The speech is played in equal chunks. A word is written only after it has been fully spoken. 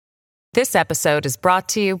This episode is brought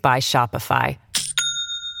to you by Shopify.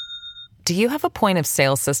 Do you have a point of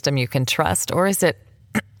sale system you can trust, or is it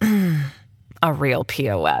a real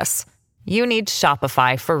POS? You need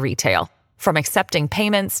Shopify for retail. From accepting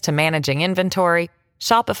payments to managing inventory,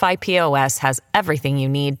 Shopify POS has everything you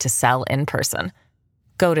need to sell in person.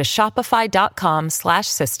 Go to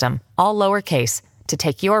shopify.com/system, all lowercase, to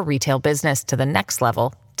take your retail business to the next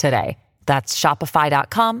level today. That's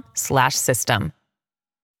shopify.com/system.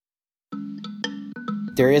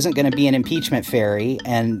 There isn't going to be an impeachment fairy,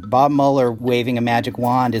 and Bob Mueller waving a magic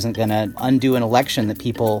wand isn't going to undo an election that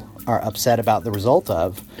people are upset about the result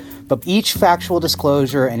of. But each factual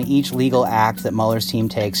disclosure and each legal act that Mueller's team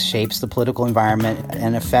takes shapes the political environment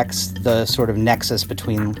and affects the sort of nexus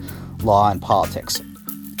between law and politics.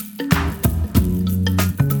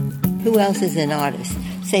 Who else is an artist?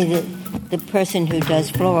 Say that the person who does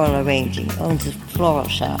floral arranging owns a floral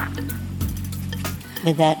shop.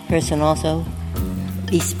 Would that person also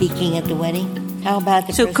be speaking at the wedding? How about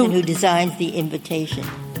the person who designs the invitation?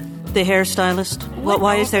 The hairstylist?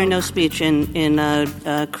 Why is there no speech in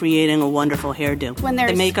creating a wonderful hairdo? When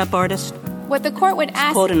there's the makeup artist? What the court would ask...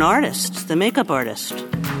 It's called an artist, the makeup artist.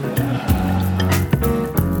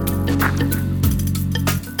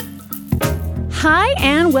 Hi,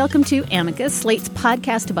 and welcome to Amicus, Slate's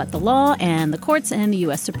podcast about the law and the courts and the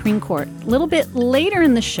U.S. Supreme Court. A little bit later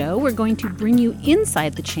in the show, we're going to bring you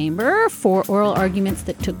inside the chamber for oral arguments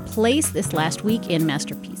that took place this last week in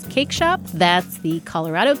Masterpiece Cake Shop. That's the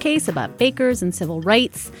Colorado case about bakers and civil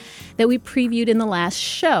rights that we previewed in the last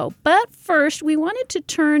show. But first, we wanted to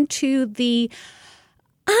turn to the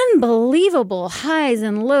unbelievable highs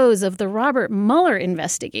and lows of the Robert Mueller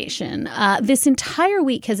investigation. This entire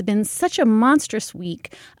week has been such a monstrous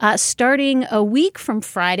week, starting a week from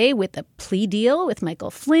Friday with a plea deal with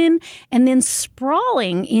Michael Flynn, and then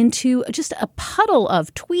sprawling into just a puddle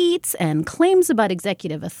of tweets and claims about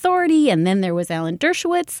executive authority. And then there was Alan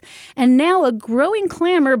Dershowitz, and now a growing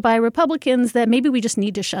clamor by Republicans that maybe we just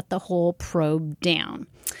need to shut the whole probe down.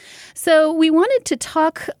 So we wanted to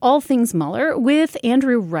talk all things Mueller with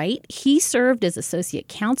Andrew Wright. He served as associate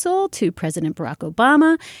counsel to President Barack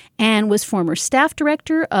Obama and was former staff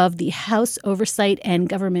director of the House Oversight and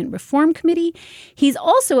Government Reform Committee. He's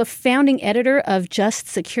also a founding editor of Just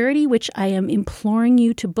Security, which I am imploring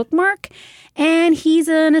you to bookmark. And he's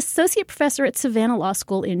an associate professor at Savannah Law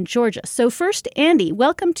School in Georgia. So first, Andy,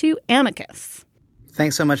 welcome to Amicus.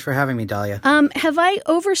 Thanks so much for having me, Dahlia. Have I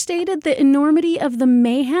overstated the enormity of the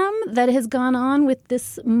mayhem that has gone on with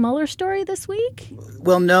this Mueller story this week?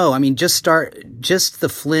 Well, no. I mean, just the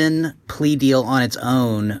Flynn plea deal on its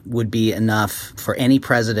own would be enough for any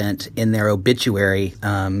president in their obituary,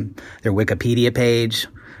 their Wikipedia page.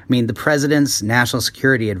 I mean, the president's national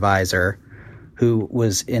security advisor, who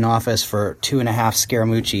was in office for 2.5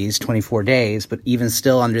 Scaramucci's, 24 days, but even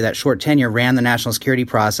still under that short tenure, ran the national security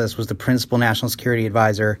process, was the principal national security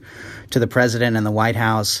advisor to the president and the White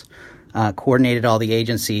House, coordinated all the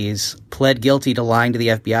agencies, pled guilty to lying to the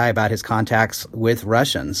FBI about his contacts with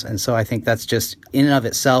Russians. And so I think that's just, in and of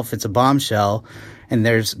itself, it's a bombshell. And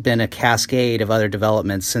there's been a cascade of other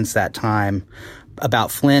developments since that time about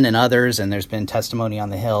Flynn and others, and there's been testimony on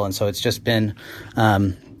the Hill. And so it's just been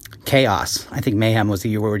chaos. I think mayhem was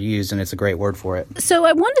the word used, and it's a great word for it. So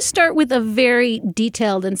I want to start with a very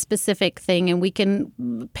detailed and specific thing, and we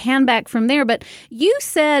can pan back from there. But you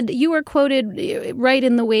said, you were quoted right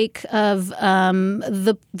in the wake of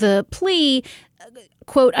the plea,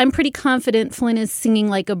 quote, "I'm pretty confident Flynn is singing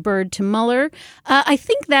like a bird to Mueller." I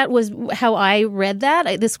think that was how I read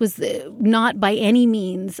that. This was not by any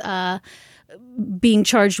means being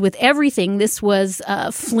charged with everything. This was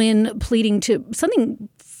Flynn pleading to something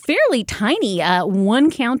fairly tiny, one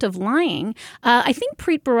count of lying. I think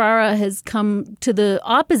Preet Bharara has come to the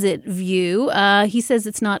opposite view. He says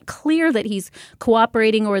it's not clear that he's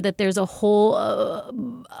cooperating or that there's a whole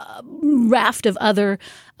raft of other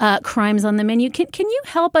crimes on the menu. Can you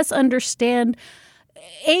help us understand,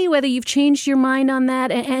 A, whether you've changed your mind on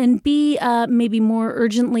that, and B, maybe more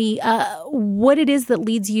urgently, what it is that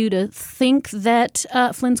leads you to think that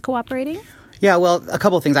Flynn's cooperating? Yeah, well, a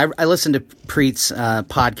couple of things. I listened to Preet's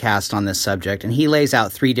podcast on this subject, and he lays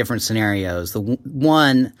out 3 different scenarios. The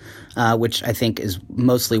one, which I think is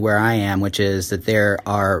mostly where I am, which is that there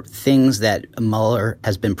are things that Mueller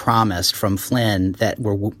has been promised from Flynn that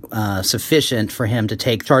were sufficient for him to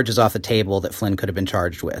take charges off the table that Flynn could have been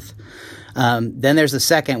charged with. Then there's the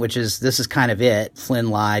second, which is this is kind of it. Flynn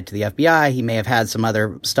lied to the FBI. He may have had some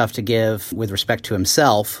other stuff to give with respect to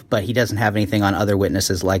himself, but he doesn't have anything on other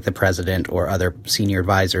witnesses like the president or other senior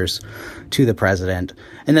advisors to the president.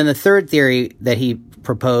 And then the third theory that he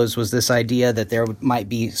proposed was this idea that there might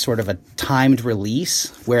be sort of a timed release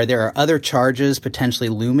where there are other charges potentially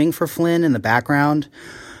looming for Flynn in the background,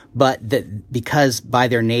 but that because by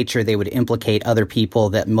their nature they would implicate other people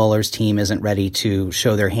that Mueller's team isn't ready to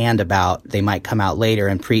show their hand about, they might come out later,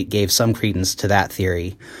 and Preet gave some credence to that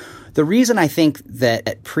theory. The reason I think that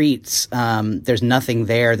at Preet's there's nothing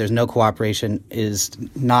there, there's no cooperation, is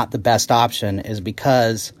not the best option is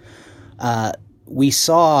because we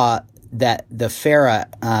saw that the FARA,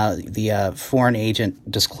 the foreign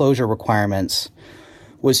agent disclosure requirements,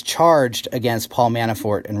 was charged against Paul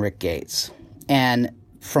Manafort and Rick Gates. And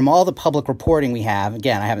from all the public reporting we have,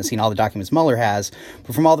 again, I haven't seen all the documents Mueller has,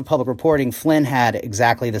 but from all the public reporting, Flynn had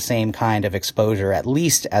exactly the same kind of exposure, at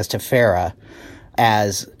least as to FARA,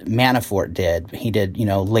 as Manafort did. He did,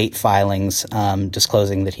 late filings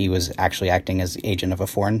disclosing that he was actually acting as the agent of a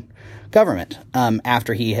foreign government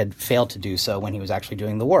after he had failed to do so when he was actually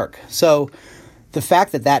doing the work. So the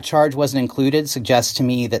fact that that charge wasn't included suggests to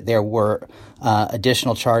me that there were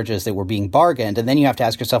additional charges that were being bargained. And then you have to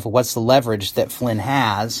ask yourself, well, what's the leverage that Flynn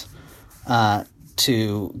has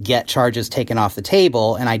to get charges taken off the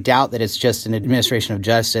table? And I doubt that it's just an administration of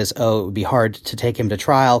justice, it would be hard to take him to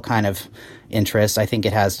trial kind of interest. I think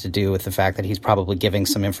it has to do with the fact that he's probably giving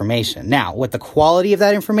some information. Now, what the quality of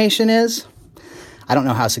that information is, I don't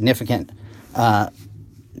know how significant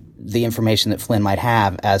the information that Flynn might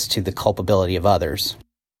have as to the culpability of others.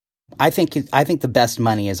 I think the best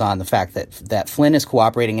money is on the fact that Flynn is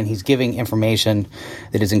cooperating and he's giving information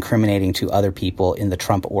that is incriminating to other people in the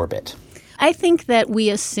Trump orbit. I think that we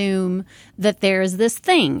assume that there is this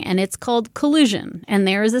thing, and it's called collusion, and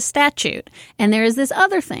there is a statute, and there is this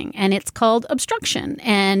other thing, and it's called obstruction,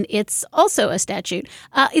 and it's also a statute.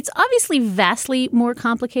 It's obviously vastly more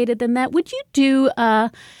complicated than that. Would you do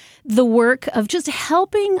the work of just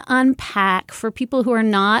helping unpack for people who are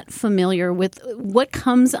not familiar with what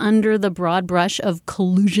comes under the broad brush of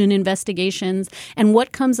collusion investigations and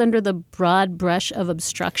what comes under the broad brush of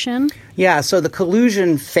obstruction? Yeah, so the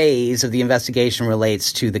collusion phase of the investigation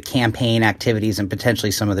relates to the campaign activities and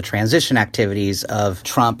potentially some of the transition activities of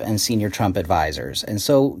Trump and senior Trump advisors. And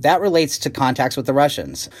so that relates to contacts with the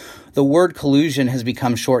Russians. The word collusion has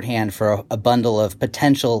become shorthand for a bundle of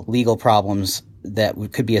potential legal problems that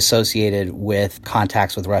could be associated with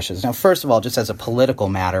contacts with Russians. Now, first of all, just as a political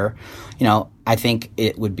matter, I think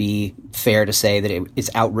it would be fair to say that it's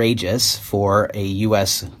outrageous for a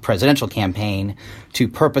U.S. presidential campaign to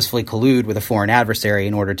purposefully collude with a foreign adversary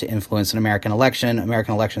in order to influence an American election.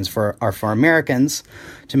 American elections are for Americans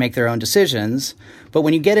to make their own decisions. But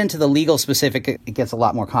when you get into the legal specific, it gets a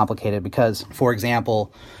lot more complicated because, for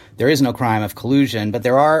example, there is no crime of collusion, but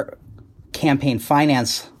there are campaign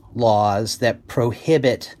finance laws that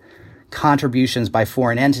prohibit contributions by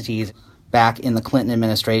foreign entities. Back in the Clinton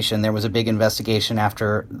administration, there was a big investigation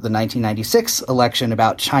after the 1996 election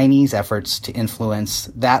about Chinese efforts to influence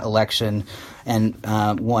that election. And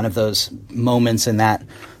one of those moments in that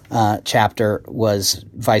chapter was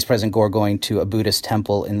Vice President Gore going to a Buddhist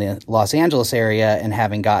temple in the Los Angeles area and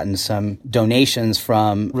having gotten some donations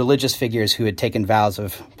from religious figures who had taken vows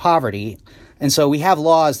of poverty. And so we have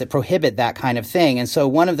laws that prohibit that kind of thing. And so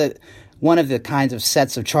one of the kinds of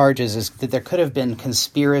sets of charges is that there could have been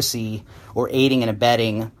conspiracy or aiding and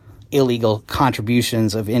abetting illegal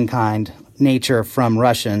contributions of in-kind nature from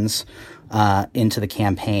Russians into the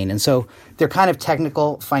campaign. And so they're kind of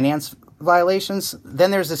technical finance violations.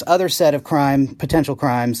 Then there's this other set of potential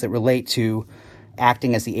crimes that relate to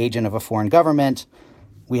acting as the agent of a foreign government.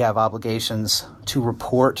 We have obligations to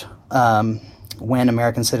report when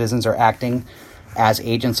American citizens are acting as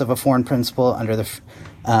agents of a foreign principal under the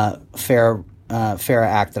FARA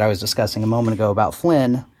Act that I was discussing a moment ago about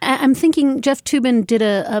Flynn. I'm thinking Jeff Toobin did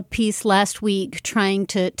a piece last week trying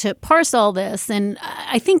to parse all this, and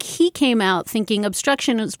I think he came out thinking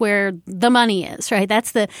obstruction is where the money is, right?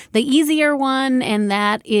 That's the easier one, and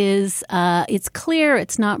that is it's clear,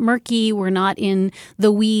 it's not murky, we're not in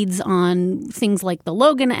the weeds on things like the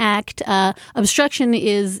Logan Act. Obstruction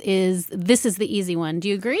is this is the easy one. Do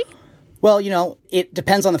you agree? Well, it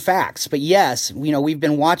depends on the facts. But yes, we've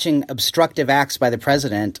been watching obstructive acts by the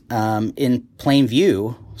president in plain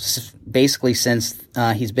view basically since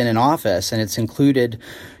he's been in office. And it's included,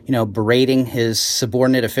 berating his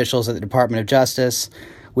subordinate officials at the Department of Justice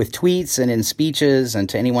with tweets and in speeches and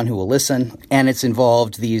to anyone who will listen. And it's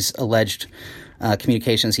involved these alleged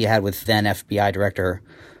communications he had with then FBI Director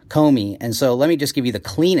Comey. And so let me just give you the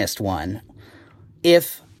cleanest one.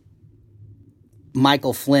 If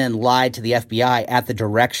Michael Flynn lied to the FBI at the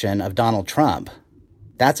direction of Donald Trump,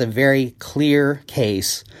 that's a very clear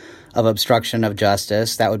case of obstruction of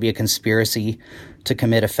justice. That would be a conspiracy to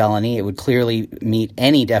commit a felony. It would clearly meet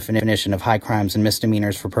any definition of high crimes and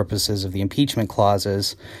misdemeanors for purposes of the impeachment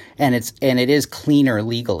clauses, and it is cleaner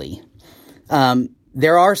legally.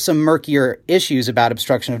 There are some murkier issues about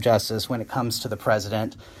obstruction of justice when it comes to the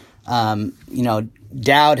president.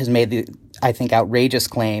 Dowd has made the, I think, outrageous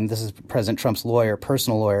claim, this is President Trump's lawyer,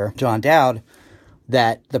 personal lawyer, John Dowd,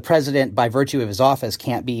 that the president, by virtue of his office,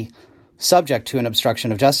 can't be subject to an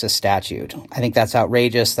obstruction of justice statute. I think that's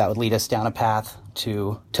outrageous. That would lead us down a path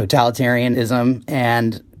to totalitarianism,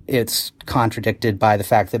 and it's contradicted by the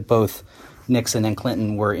fact that both Nixon and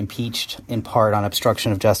Clinton were impeached in part on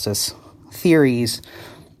obstruction of justice theories.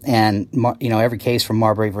 And, every case from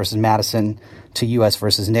Marbury versus Madison to U.S.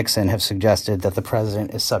 versus Nixon have suggested that the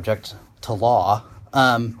president is subject to law.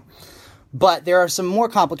 But there are some more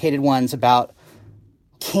complicated ones about,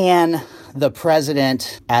 can the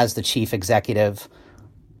president, as the chief executive,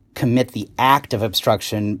 commit the act of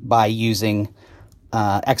obstruction by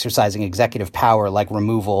exercising executive power like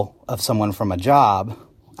removal of someone from a job?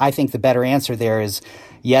 I think the better answer there is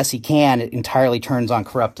yes, he can. It entirely turns on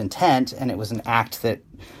corrupt intent, and it was an act that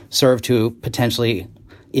served to potentially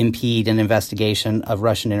impede an investigation of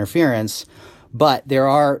Russian interference. But there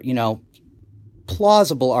are,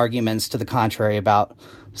 plausible arguments to the contrary about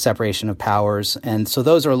separation of powers. And so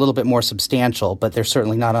those are a little bit more substantial, but they're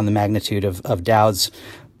certainly not on the magnitude of Dowd's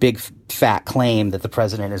big fat claim that the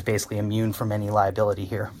president is basically immune from any liability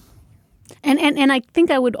here. And I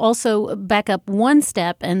think I would also back up one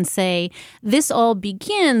step and say this all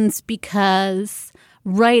begins because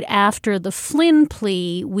right after the Flynn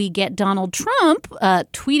plea, we get Donald Trump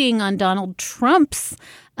tweeting on Donald Trump's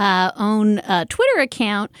own Twitter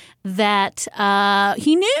account that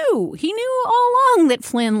he knew all along that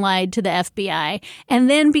Flynn lied to the FBI. And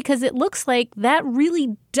then because it looks like that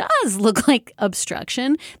really does look like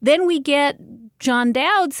obstruction, then we get John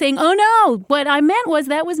Dowd saying, oh, no, what I meant was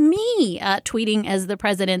that was me tweeting as the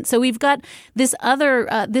president. So we've got this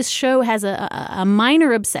this show has a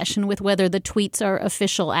minor obsession with whether the tweets are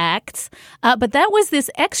official acts. But that was this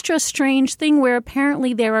extra strange thing where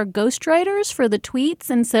apparently there are ghostwriters for the tweets,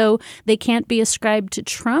 and so they can't be ascribed to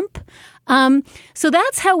Trump. So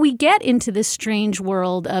that's how we get into this strange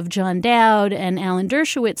world of John Dowd and Alan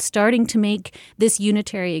Dershowitz starting to make this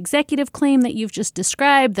unitary executive claim that you've just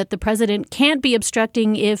described, that the president can't be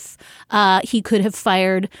obstructing if he could have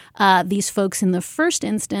fired these folks in the first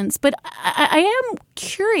instance. But I am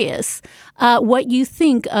curious what you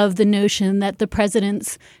think of the notion that the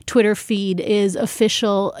president's Twitter feed is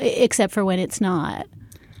official, except for when it's not.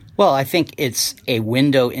 Well, I think it's a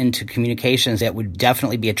window into communications that would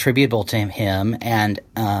definitely be attributable to him and,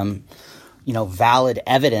 valid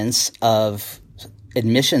evidence of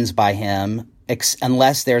admissions by him,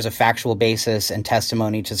 unless there's a factual basis and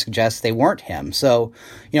testimony to suggest they weren't him. So,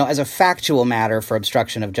 as a factual matter for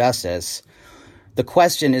obstruction of justice, the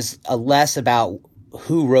question is less about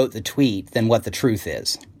who wrote the tweet than what the truth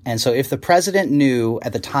is. And so if the president knew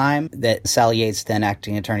at the time that Sally Yates, then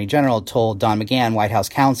acting attorney general, told Don McGahn, White House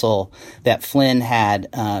counsel, that Flynn had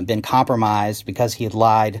been compromised because he had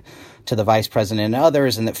lied to the vice president and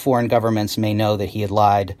others, and that foreign governments may know that he had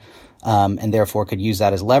lied and therefore could use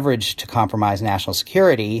that as leverage to compromise national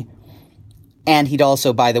security. And he'd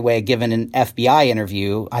also, by the way, given an FBI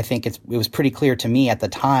interview, I think it was pretty clear to me at the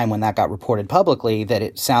time when that got reported publicly that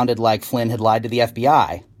it sounded like Flynn had lied to the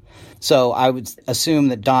FBI. So I would assume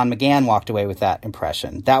that Don McGahn walked away with that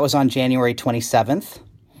impression. That was on January 27th.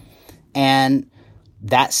 And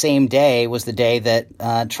that same day was the day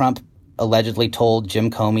that Trump allegedly told Jim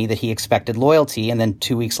Comey that he expected loyalty. And then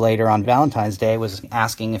 2 weeks later on Valentine's Day was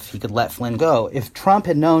asking if he could let Flynn go. If Trump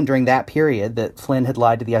had known during that period that Flynn had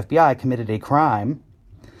lied to the FBI, committed a crime,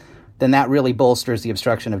 then that really bolsters the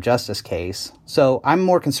obstruction of justice case. So I'm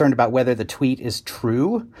more concerned about whether the tweet is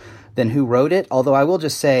true than who wrote it. Although I will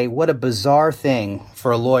just say, what a bizarre thing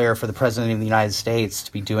for a lawyer for the president of the United States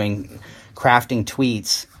to be crafting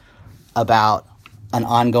tweets about an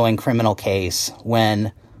ongoing criminal case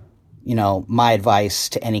when, my advice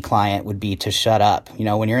to any client would be to shut up.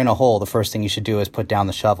 When you're in a hole, the first thing you should do is put down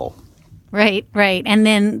the shovel. Right. And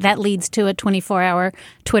then that leads to a 24-hour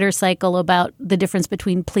Twitter cycle about the difference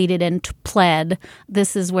between pleaded and pled.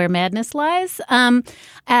 This is where madness lies.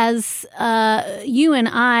 As you and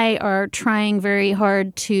I are trying very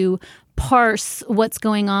hard to parse what's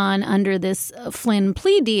going on under this Flynn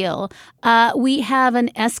plea deal, we have an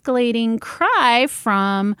escalating cry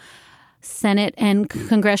from Senate and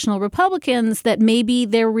congressional Republicans that maybe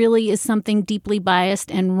there really is something deeply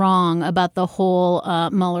biased and wrong about the whole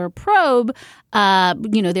Mueller probe.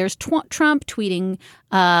 There's Trump tweeting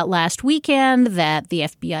last weekend that the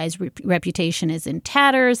FBI's reputation is in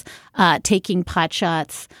tatters, taking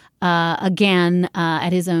potshots again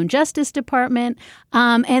at his own Justice Department.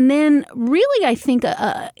 And then really, I think,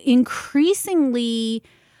 increasingly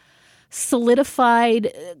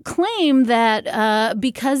solidified claim that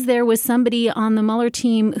because there was somebody on the Mueller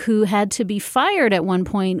team who had to be fired at one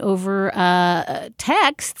point over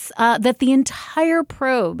texts, that the entire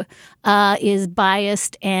probe is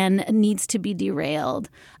biased and needs to be derailed.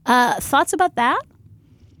 Thoughts about that?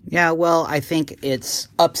 Yeah, well, I think it's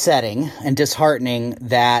upsetting and disheartening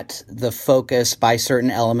that the focus by certain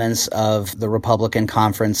elements of the Republican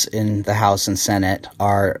conference in the House and Senate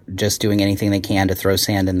are just doing anything they can to throw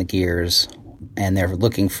sand in the gears, and they're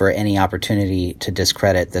looking for any opportunity to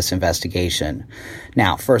discredit this investigation.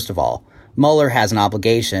 Now, first of all, Mueller has an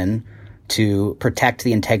obligation to protect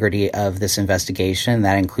the integrity of this investigation.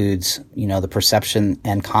 That includes, the perception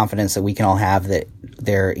and confidence that we can all have that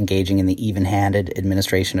they're engaging in the even-handed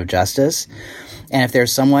administration of justice. And if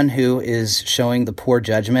there's someone who is showing the poor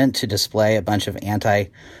judgment to display a bunch of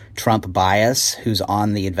anti-Trump bias who's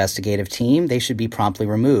on the investigative team, they should be promptly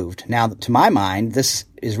removed. Now, to my mind, this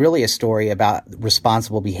is really a story about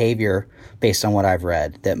responsible behavior based on what I've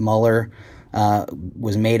read, that Mueller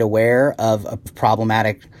was made aware of a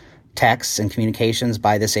problematic texts and communications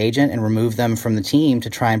by this agent and remove them from the team to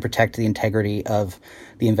try and protect the integrity of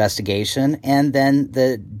the investigation. And then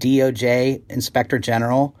the DOJ Inspector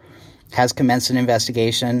General has commenced an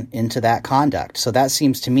investigation into that conduct. So that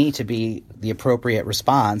seems to me to be the appropriate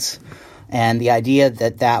response. And the idea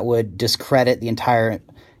that that would discredit the entire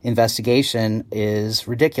investigation is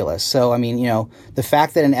ridiculous. So, the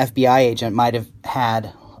fact that an FBI agent might have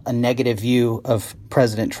had a negative view of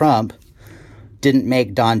President Trump didn't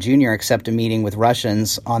make Don Jr. accept a meeting with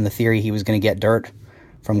Russians on the theory he was going to get dirt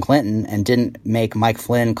from Clinton, and didn't make Mike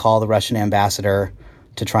Flynn call the Russian ambassador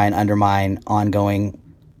to try and undermine ongoing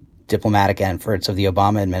diplomatic efforts of the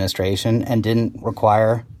Obama administration, and didn't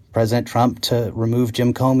require President Trump to remove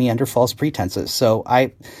Jim Comey under false pretenses. So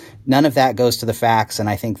none of that goes to the facts, and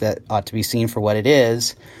I think that ought to be seen for what it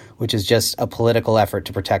is, which is just a political effort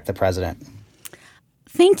to protect the president.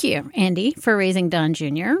 Thank you, Andy, for raising Don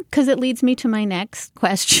Jr., because it leads me to my next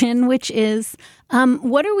question, which is,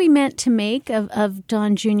 what are we meant to make of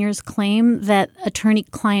Don Jr.'s claim that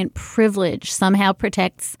attorney-client privilege somehow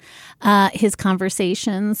protects his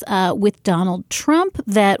conversations with Donald Trump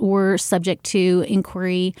that were subject to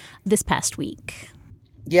inquiry this past week?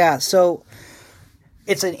 Yeah, so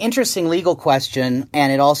it's an interesting legal question,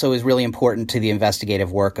 and it also is really important to the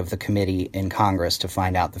investigative work of the committee in Congress to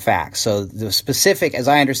find out the facts. So the specific, as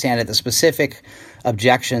I understand it, the specific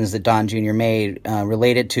objections that Don Jr. made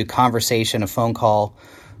related to a phone call,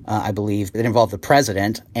 I believe, that involved the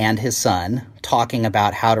president and his son talking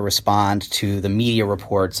about how to respond to the media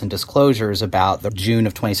reports and disclosures about the June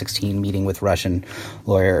of 2016 meeting with Russian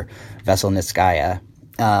lawyer Veselnitskaya.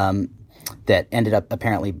 That ended up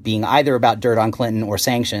apparently being either about dirt on Clinton or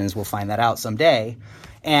sanctions. We'll find that out someday.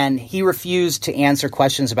 And he refused to answer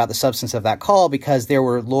questions about the substance of that call because there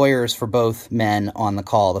were lawyers for both men on the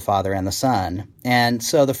call, the father and the son. And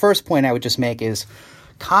so the first point I would just make is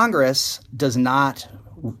Congress does not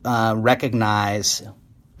recognize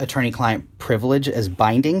attorney-client privilege as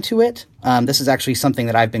binding to it. This is actually something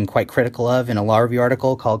that I've been quite critical of in a law review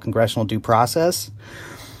article called Congressional Due Process.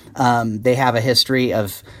 They have a history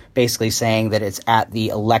of basically saying that it's at the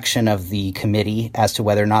election of the committee as to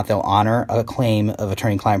whether or not they'll honor a claim of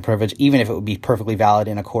attorney-client privilege, even if it would be perfectly valid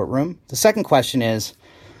in a courtroom. The second question is,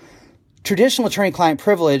 traditional attorney-client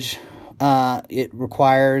privilege, it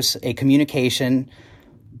requires a communication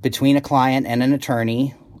between a client and an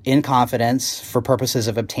attorney in confidence for purposes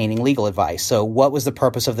of obtaining legal advice. So what was the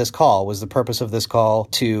purpose of this call? Was the purpose of this call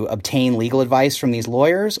to obtain legal advice from these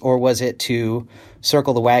lawyers, or was it to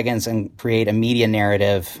circle the wagons and create a media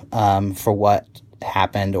narrative for what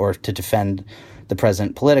happened or to defend the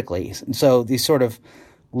president politically? So these sort of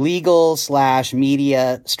legal /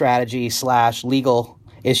 media strategy / legal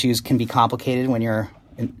issues can be complicated when you're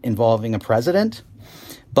involving a president.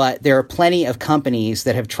 But there are plenty of companies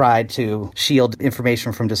that have tried to shield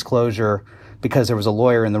information from disclosure because there was a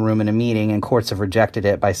lawyer in the room in a meeting, and courts have rejected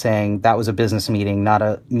it by saying that was a business meeting, not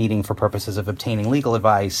a meeting for purposes of obtaining legal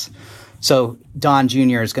advice. So Don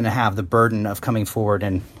Jr. is going to have the burden of coming forward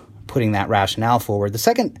and putting that rationale forward. The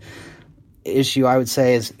second issue I would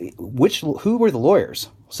say is who were the lawyers?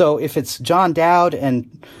 So if it's John Dowd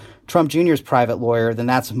and Trump Jr.'s private lawyer, then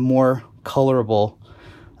that's more colorable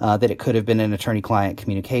that it could have been an attorney-client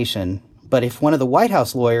communication. But if one of the White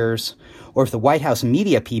House lawyers or if the White House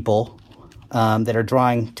media people that are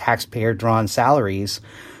drawing taxpayer-drawn salaries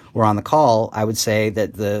were on the call, I would say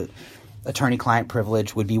that the attorney-client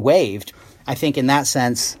privilege would be waived. I think in that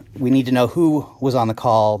sense, we need to know who was on the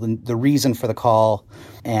call, the reason for the call,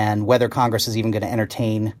 and whether Congress is even going to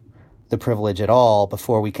entertain the privilege at all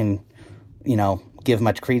before we can, give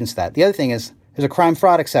much credence to that. The other thing is there's a crime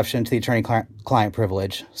fraud exception to the attorney-client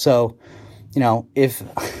privilege. So, if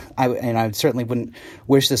I certainly wouldn't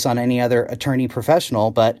wish this on any other attorney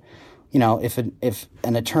professional, but if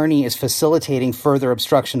an attorney is facilitating further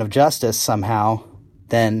obstruction of justice somehow,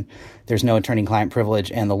 then there's no attorney-client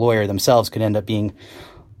privilege, and the lawyer themselves could end up being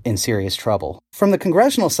in serious trouble. From the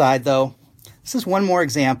congressional side, though, this is one more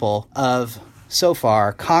example of, so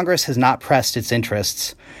far, Congress has not pressed its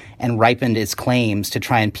interests and ripened its claims to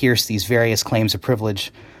try and pierce these various claims of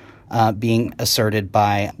privilege being asserted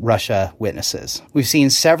by Russia witnesses. We've seen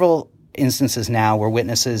several instances now where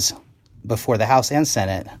witnesses before the House and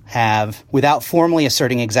Senate have, without formally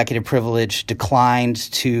asserting executive privilege, declined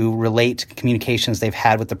to relate communications they've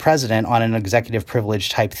had with the president on an executive privilege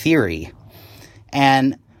type theory.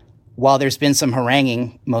 And while there's been some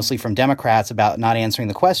haranguing, mostly from Democrats, about not answering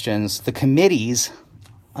the questions, the committees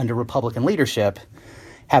under Republican leadership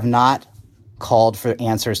have not called for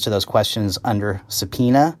answers to those questions under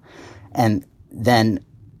subpoena, and then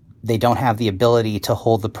they don't have the ability to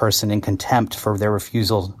hold the person in contempt for their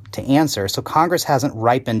refusal to answer. So Congress hasn't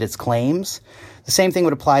ripened its claims. The same thing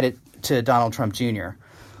would apply to Donald Trump Jr.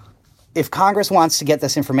 If Congress wants to get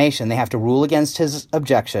this information, they have to rule against his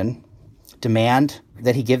objection, demand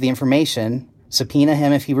that he give the information, subpoena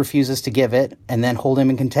him if he refuses to give it, and then hold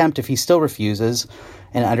him in contempt if he still refuses,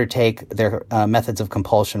 and undertake their methods of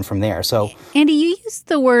compulsion from there. So, Andy, you used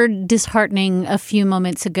the word disheartening a few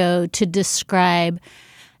moments ago to describe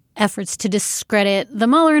efforts to discredit the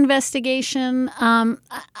Mueller investigation.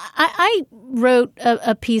 I wrote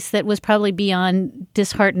a piece that was probably beyond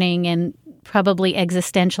disheartening and probably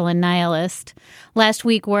existential and nihilist last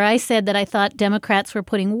week, where I said that I thought Democrats were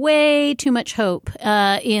putting way too much hope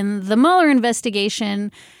in the Mueller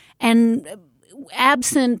investigation, and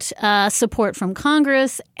absent support from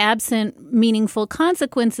Congress, absent meaningful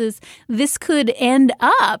consequences, this could end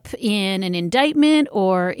up in an indictment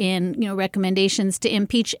or in recommendations to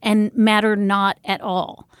impeach and matter not at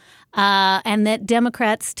all. And that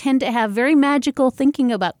Democrats tend to have very magical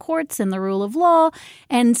thinking about courts and the rule of law,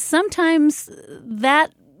 and sometimes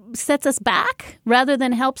that sets us back rather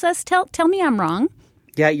than helps us. Tell me I'm wrong.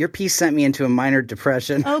 Yeah, your piece sent me into a minor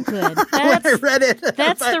depression. Oh, good. When I read it.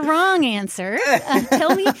 That's the wrong answer.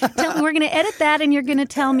 Tell me, we're going to edit that, and you're going to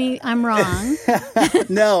tell me I'm wrong.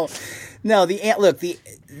 No.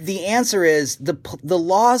 The answer is the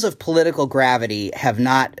laws of political gravity have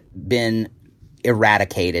not been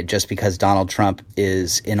eradicated just because Donald Trump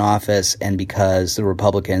is in office and because the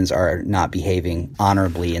Republicans are not behaving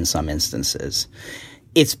honorably in some instances.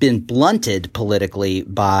 It's been blunted politically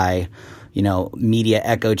by media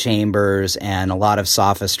echo chambers and a lot of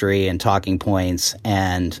sophistry and talking points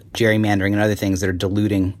and gerrymandering and other things that are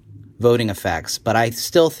diluting voting effects. But I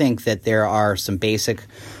still think that there are some basic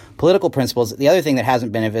political principles. The other thing that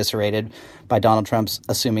hasn't been eviscerated by Donald Trump's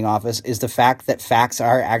assuming office is the fact that facts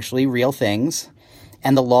are actually real things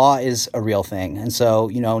and the law is a real thing. And so,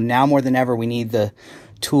 now more than ever, we need the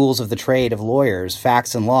tools of the trade of lawyers,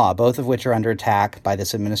 facts and law, both of which are under attack by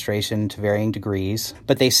this administration to varying degrees,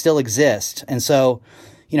 but they still exist. And so,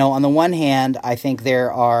 on the one hand, I think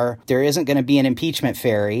there isn't going to be an impeachment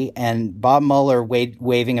fairy, and Bob Mueller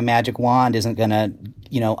waving a magic wand isn't going to,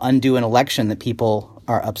 undo an election that people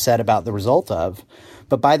are upset about the result of.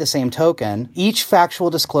 But by the same token, each factual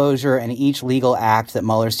disclosure and each legal act that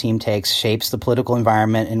Mueller's team takes shapes the political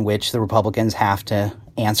environment in which the Republicans have to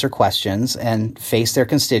answer questions and face their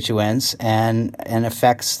constituents and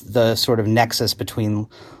affects the sort of nexus between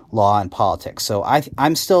law and politics. So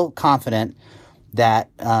I'm still confident that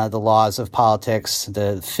the laws of politics,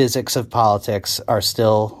 the physics of politics are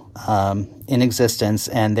still in existence,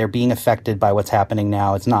 and they're being affected by what's happening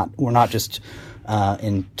now. We're not just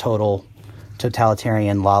in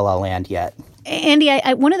totalitarian la-la land yet. Andy,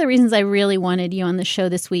 one of the reasons I really wanted you on the show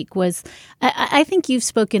this week was I think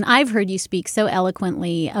I've heard you speak so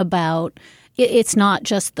eloquently about it's not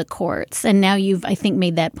just the courts. And now you've, I think,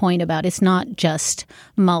 made that point about it's not just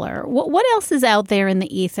Mueller. What else is out there in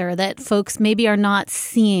the ether that folks maybe are not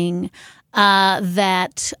seeing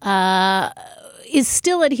that is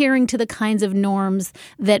still adhering to the kinds of norms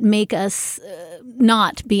that make us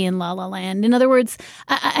not be in La La Land. In other words,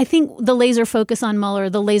 I think the laser focus on Mueller,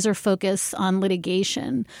 the laser focus on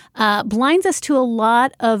litigation, blinds us to a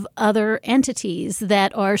lot of other entities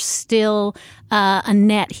that are still a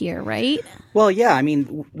net here, right? Well, yeah. I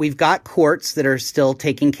mean, we've got courts that are still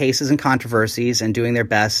taking cases and controversies and doing their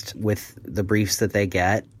best with the briefs that they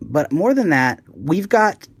get. But more than that, we've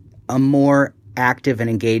got a more active and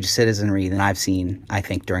engaged citizenry than I've seen, I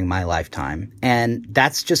think, during my lifetime. And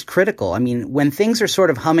that's just critical. I mean, when things are sort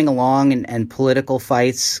of humming along and political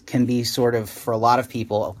fights can be sort of, for a lot of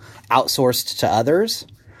people, outsourced to others,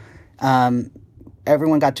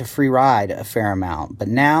 everyone got to free ride a fair amount. But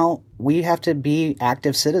now we have to be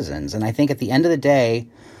active citizens. And I think at the end of the day,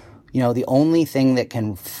 the only thing that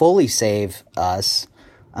can fully save us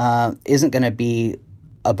isn't going to be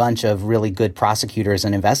a bunch of really good prosecutors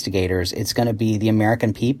and investigators. It's going to be the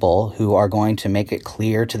American people who are going to make it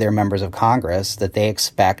clear to their members of Congress that they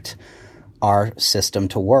expect our system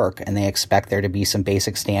to work, and they expect there to be some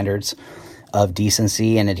basic standards of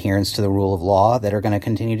decency and adherence to the rule of law that are going to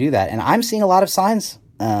continue to do that. And I'm seeing a lot of signs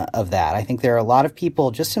of that. I think there are a lot of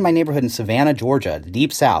people just in my neighborhood in Savannah, Georgia, the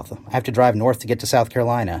deep south. I have to drive north to get to South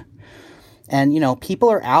Carolina. And,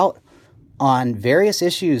 people are out on various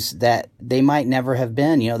issues that they might never have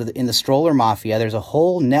been. In the stroller mafia, there's a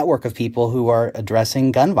whole network of people who are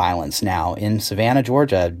addressing gun violence now in Savannah,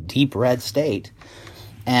 Georgia, deep red state.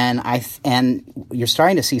 And you're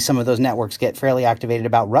starting to see some of those networks get fairly activated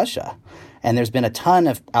about Russia. And there's been a ton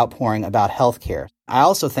of outpouring about healthcare. I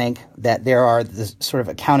also think that there are this sort of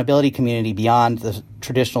accountability community beyond the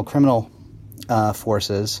traditional criminal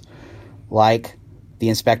forces, like the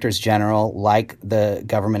inspectors general, like the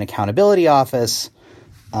Government Accountability Office,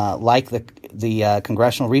 like the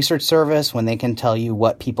Congressional Research Service, when they can tell you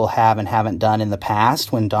what people have and haven't done in the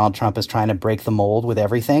past when Donald Trump is trying to break the mold with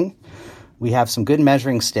everything. We have some good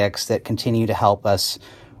measuring sticks that continue to help us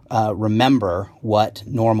remember what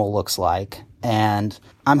normal looks like. And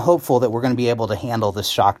I'm hopeful that we're going to be able to handle this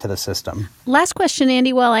shock to the system. Last question,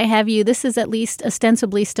 Andy, while I have you. This is at least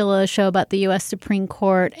ostensibly still a show about the U.S. Supreme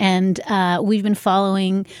Court, and we've been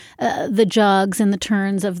following the jogs and the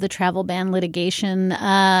turns of the travel ban litigation.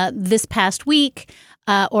 This past week,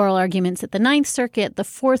 oral arguments at the Ninth Circuit, the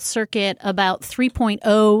Fourth Circuit about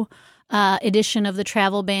 3.0 edition of the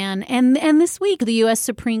travel ban. And this week, the U.S.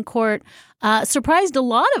 Supreme Court surprised a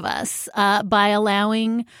lot of us by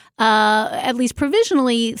allowing, at least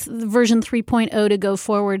provisionally, version 3.0 to go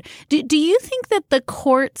forward. Do you think that the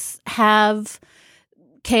courts have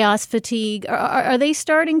chaos fatigue? Are they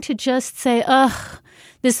starting to just say, ugh,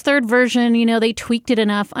 this third version, they tweaked it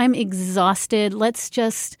enough. I'm exhausted. Let's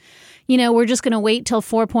just, we're just going to wait till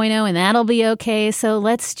 4.0 and that'll be okay. So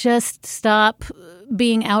let's just stop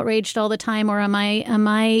being outraged all the time, or am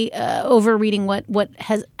I overreading what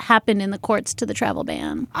has happened in the courts to the travel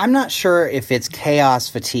ban? I'm not sure if it's chaos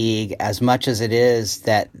fatigue as much as it is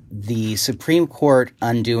that the Supreme Court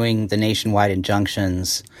undoing the nationwide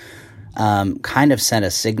injunctions kind of sent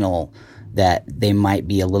a signal that they might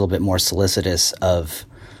be a little bit more solicitous of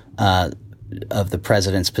the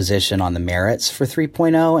president's position on the merits for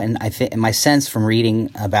 3.0. And I think, my sense from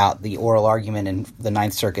reading about the oral argument in the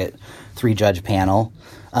Ninth Circuit 3-judge panel,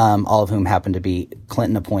 all of whom happened to be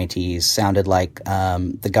Clinton appointees, sounded like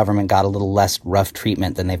the government got a little less rough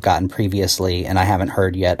treatment than they've gotten previously. And I haven't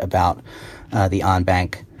heard yet about the en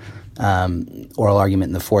banc oral argument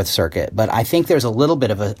in the Fourth Circuit. But I think there's a little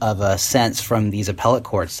bit of a sense from these appellate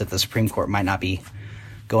courts that the Supreme Court might not be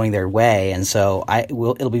going their way. And so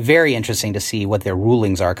it'll be very interesting to see what their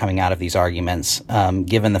rulings are coming out of these arguments,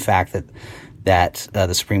 given the fact that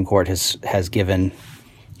the Supreme Court has given,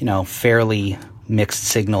 fairly mixed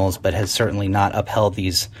signals, but has certainly not upheld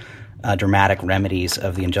these dramatic remedies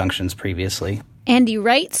of the injunctions previously. Andy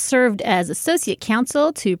Wright served as associate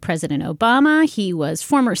counsel to President Obama. He was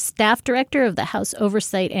former staff director of the House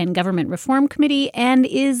Oversight and Government Reform Committee and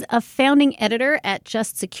is a founding editor at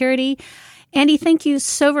Just Security. Andy, thank you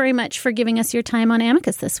so very much for giving us your time on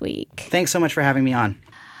Amicus this week. Thanks so much for having me on.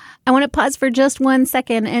 I want to pause for just 1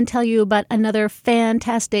 second and tell you about another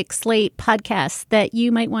fantastic Slate podcast that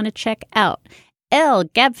you might want to check out. El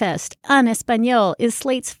Gabfest en Español is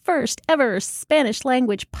Slate's first ever Spanish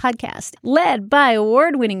language podcast, led by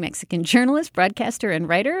award-winning Mexican journalist, broadcaster, and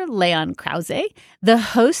writer Leon Krause. The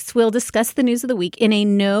hosts will discuss the news of the week in a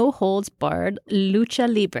no-holds-barred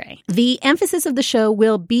lucha libre. The emphasis of the show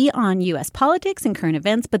will be on U.S. politics and current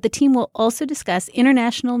events, but the team will also discuss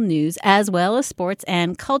international news as well as sports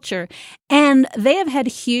and culture. And they have had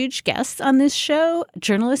huge guests on this show,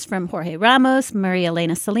 journalists from Jorge Ramos, Maria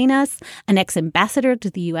Elena Salinas, an ex-ambassador ambassador to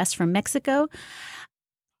the U.S. from Mexico.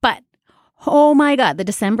 But oh my God, the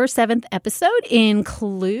December 7th episode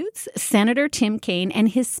includes Senator Tim Kaine, and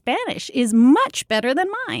his Spanish is much better than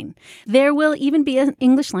mine. There will even be an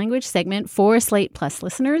English language segment for Slate Plus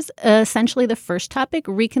listeners, essentially the first topic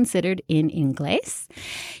reconsidered in Inglés.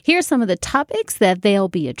 Here are some of the topics that they'll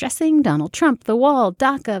be addressing: Donald Trump, the wall,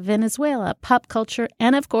 DACA, Venezuela, pop culture,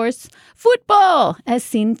 and of course, football, as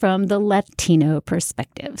seen from the Latino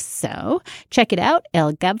perspective. So check it out,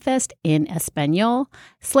 El Gabfest in Español,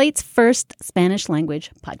 Slate's first Spanish language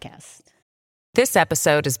podcast. This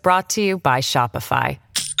episode is brought to you by Shopify.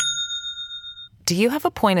 Do you have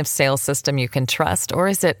a point of sale system you can trust, or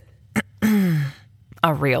is it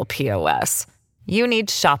a real POS? You need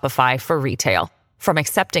Shopify for retail. From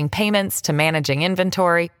accepting payments to managing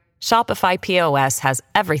inventory, Shopify POS has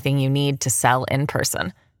everything you need to sell in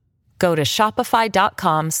person. Go to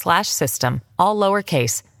shopify.com/system, all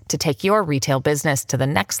lowercase, to take your retail business to the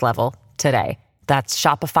next level today. That's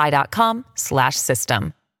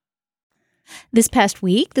shopify.com/system. This past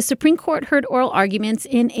week, the Supreme Court heard oral arguments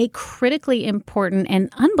in a critically important and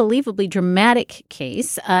unbelievably dramatic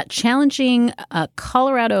case challenging a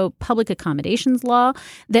Colorado public accommodations law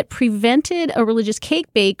that prevented a religious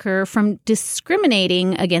cake baker from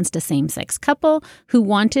discriminating against a same-sex couple who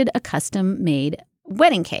wanted a custom-made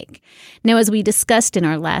wedding cake. Now, as we discussed in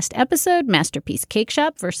our last episode, Masterpiece Cake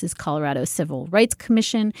Shop versus Colorado Civil Rights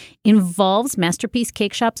Commission involves Masterpiece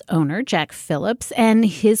Cake Shop's owner, Jack Phillips, and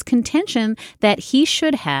his contention that he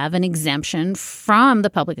should have an exemption from the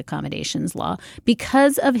public accommodations law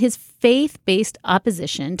because of his faith-based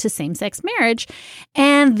opposition to same-sex marriage.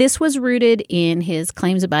 And this was rooted in his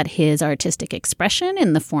claims about his artistic expression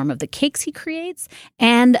in the form of the cakes he creates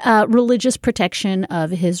and religious protection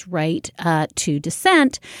of his right to dissent.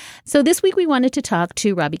 So this week we wanted to talk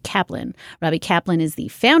to Robbie Kaplan. Robbie Kaplan is the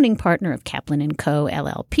founding partner of Kaplan & Co.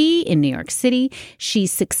 LLP in New York City. She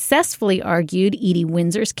successfully argued Edie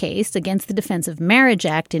Windsor's case against the Defense of Marriage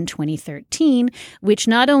Act in 2013, which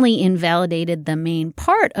not only invalidated the main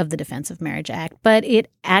part of the Defense of Marriage Act, but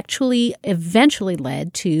it actually eventually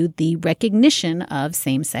led to the recognition of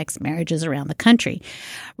same-sex marriages around the country.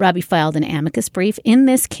 Robbie filed an amicus brief in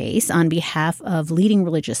this case on behalf of leading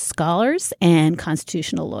religious scholars and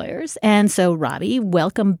constitutional lawyers. And so, Robbie,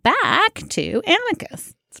 welcome back to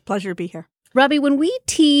Amicus. It's a pleasure to be here. Robbie, when we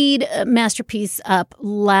teed Masterpiece up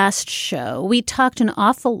last show, we talked an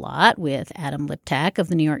awful lot with Adam Liptak of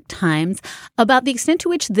the New York Times about the extent to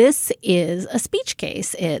which this is a speech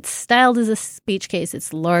case. It's styled as a speech case.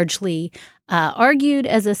 It's largely argued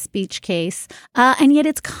as a speech case, and yet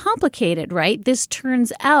it's complicated, right? This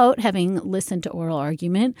turns out, having listened to oral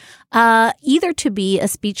argument, either to be a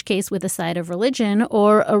speech case with a side of religion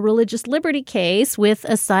or a religious liberty case with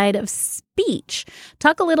a side of speech.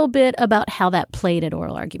 Talk a little bit about how that played at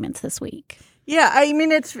oral arguments this week. Yeah, I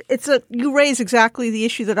mean, you raise exactly the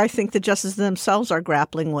issue that I think the justices themselves are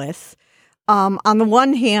grappling with. On the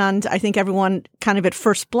one hand, I think everyone kind of at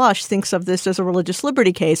first blush thinks of this as a religious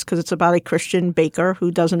liberty case because it's about a Christian baker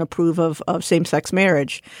who doesn't approve of same-sex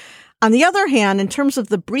marriage. On the other hand, in terms of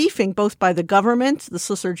the briefing, both by the government, the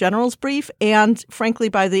Solicitor General's brief, and frankly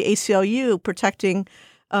by the ACLU protecting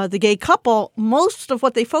the gay couple, most of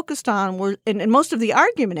what they focused on were, and most of the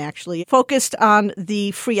argument actually, focused on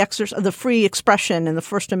the free expression in the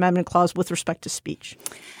First Amendment clause with respect to speech.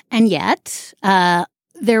 And yet,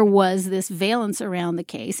 there was this valence around the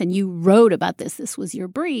case, and you wrote about this. This was your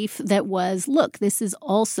brief that was, look, this is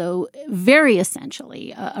also very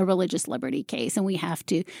essentially a religious liberty case, and we have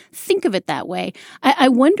to think of it that way. I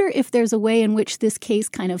wonder if there's a way in which this case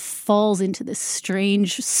kind of falls into this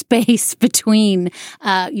strange space between,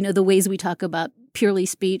 the ways we talk about purely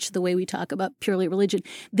speech, the way we talk about purely religion.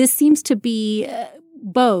 This seems to be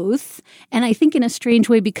both, and I think in a strange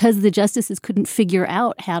way because the justices couldn't figure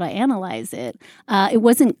out how to analyze it. It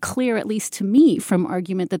wasn't clear, at least to me, from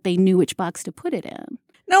argument that they knew which box to put it in.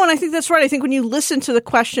 No, and I think that's right. I think when you listen to the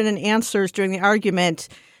question and answers during the argument,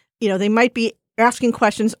 they might be asking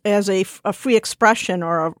questions as a free expression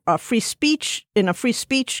or a free speech in a free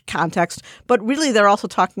speech context, but really they're also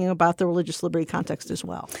talking about the religious liberty context as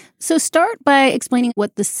well. So start by explaining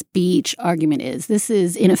what the speech argument is. This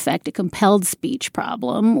is, in effect, a compelled speech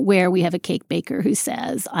problem where we have a cake baker who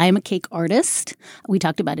says, I'm a cake artist. We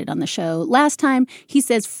talked about it on the show last time. He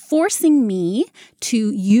says, forcing me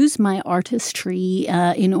to use my artistry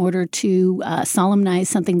in order to solemnize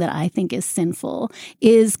something that I think is sinful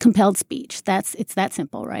is compelled speech. It's that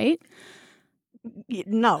simple, right?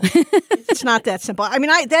 No, it's not that simple. I mean,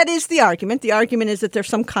 that is the argument. The argument is that there's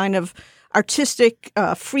some kind of artistic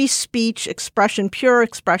free speech expression, pure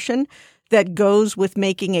expression that goes with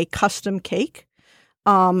making a custom cake.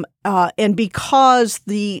 And because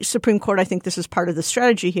the Supreme Court, I think this is part of the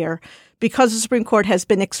strategy here, because the Supreme Court has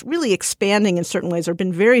been really expanding in certain ways or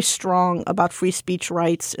been very strong about free speech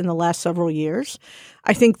rights in the last several years,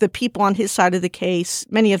 I think the people on his side of the case,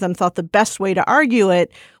 many of them thought the best way to argue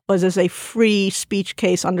it was as a free speech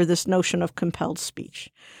case under this notion of compelled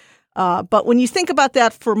speech. But when you think about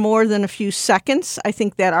that for more than a few seconds, I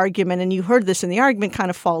think that argument, and you heard this in the argument,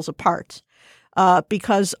 kind of falls apart.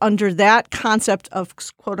 Because under that concept of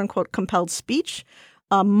quote-unquote compelled speech,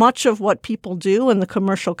 much of what people do in the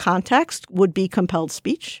commercial context would be compelled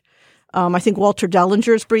speech. I think Walter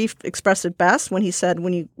Dellinger's brief expressed it best when he said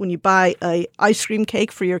when you buy a ice cream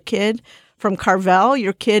cake for your kid from Carvel,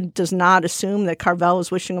 your kid does not assume that Carvel is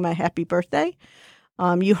wishing him a happy birthday.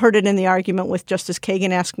 You heard it in the argument with Justice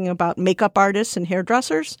Kagan asking about makeup artists and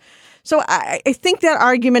hairdressers. So I think that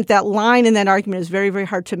argument, that line in that argument is very, very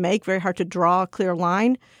hard to make, very hard to draw a clear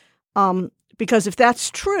line. Because if that's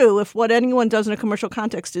true, if what anyone does in a commercial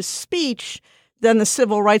context is speech, then the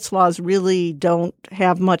civil rights laws really don't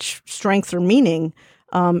have much strength or meaning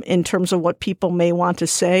in terms of what people may want to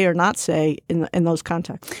say or not say in those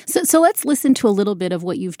contexts. So let's listen to a little bit of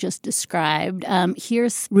what you've just described.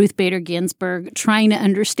 Here's Ruth Bader Ginsburg trying to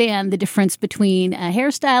understand the difference between a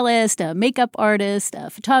hairstylist, a makeup artist, a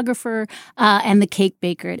photographer, and the cake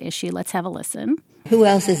baker at issue. Let's have a listen. Who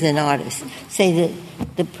else is an artist? Say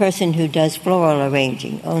that the person who does floral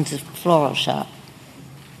arranging owns a floral shop.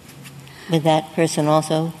 Would that person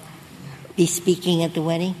also be speaking at the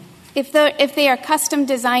wedding? If they are custom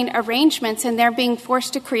design arrangements and they're being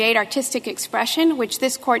forced to create artistic expression, which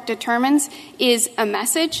this court determines is a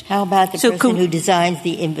message. How about the person who designs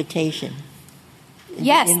the invitation?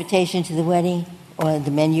 Yes. The invitation to the wedding or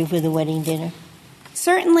the menu for the wedding dinner?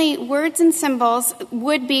 Certainly, words and symbols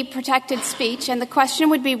would be protected speech, and the question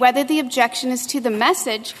would be whether the objection is to the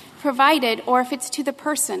message provided or if it's to the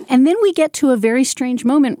person. And then we get to a very strange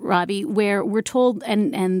moment, Robbie, where we're told,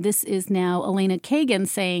 and this is now Elena Kagan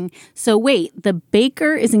saying, so wait, the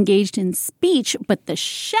baker is engaged in speech, but the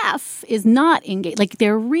chef is not engaged. Like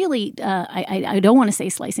they're really, I don't want to say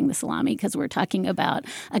slicing the salami because we're talking about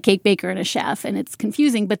a cake baker and a chef, and it's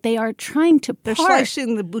confusing, but they are trying to They're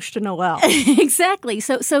slicing the bûche de Noël. Exactly.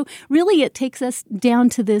 So really it takes us down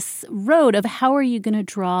to this road of how are you going to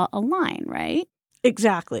draw a line, right?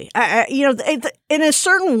 Exactly. In a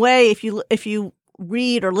certain way, if you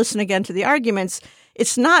read or listen again to the arguments,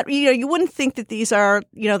 it's not, you wouldn't think that these are,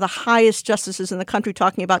 the highest justices in the country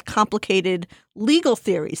talking about complicated legal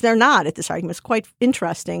theories. They're not at this argument. It's quite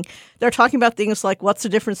interesting. They're talking about things like what's the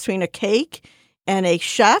difference between a cake and a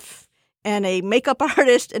chef and a makeup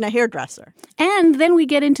artist and a hairdresser. And then we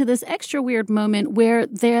get into this extra weird moment where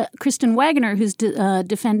Kristen Wagner, who's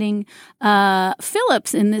defending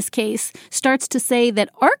Phillips in this case, starts to say that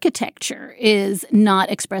architecture is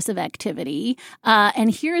not expressive activity.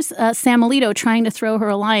 And here's Sam Alito trying to throw her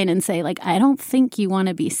a line and say, I don't think you want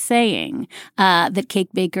to be saying that cake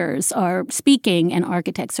bakers are speaking and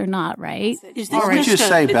architects are not, right? What would you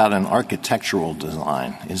say about an architectural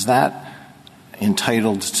design? Is that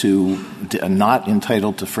not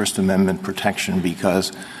entitled to First Amendment protection because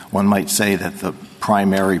one might say that the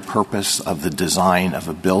primary purpose of the design of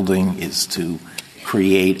a building is to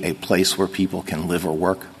create a place where people can live or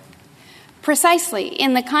work? Precisely.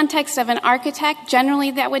 In the context of an architect, generally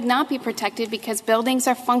that would not be protected because buildings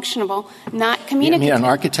are functional, not communicative. An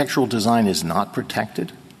architectural design is not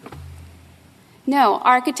protected? No.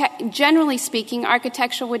 Generally speaking,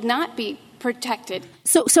 architecture would not be protected.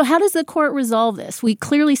 So how does the court resolve this? We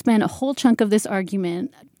clearly spent a whole chunk of this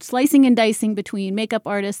argument slicing and dicing between makeup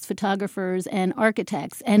artists, photographers, and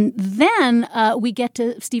architects. And then we get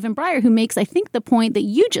to Stephen Breyer, who makes, I think, the point that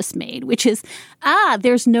you just made, which is,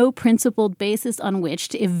 there's no principled basis on which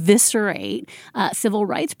to eviscerate civil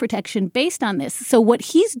rights protection based on this. So what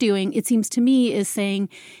he's doing, it seems to me, is saying,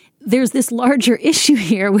 there's this larger issue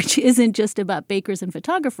here, which isn't just about bakers and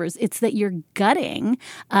photographers. It's that you're gutting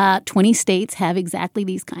 20 states have exactly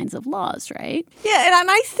these kinds of laws, right? Yeah,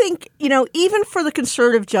 and I think, even for the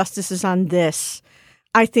conservative justices on this,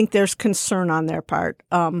 I think there's concern on their part.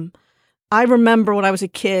 I remember when I was a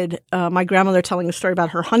kid, my grandmother telling a story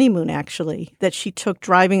about her honeymoon, actually, that she took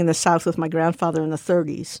driving in the South with my grandfather in the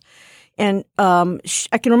 30s. And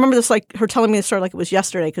I can remember this, her telling me the story like it was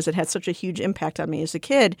yesterday because it had such a huge impact on me as a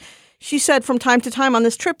kid. She said from time to time on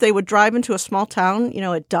this trip, they would drive into a small town,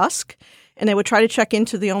 at dusk, and they would try to check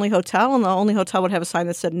into the only hotel, and the only hotel would have a sign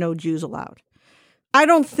that said no Jews allowed. I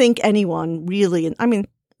don't think anyone really,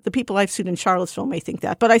 the people I've seen in Charlottesville may think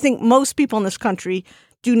that, but I think most people in this country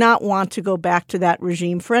do not want to go back to that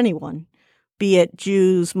regime for anyone. be it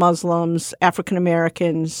Jews, Muslims, African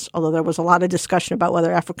Americans, although there was a lot of discussion about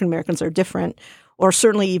whether African Americans are different, or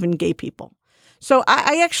certainly even gay people. So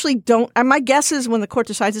I actually don't – my guess is when the court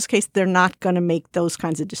decides this case, they're not going to make those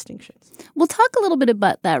kinds of distinctions. We'll talk a little bit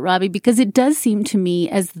about that, Robbie, because it does seem to me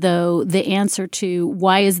as though the answer to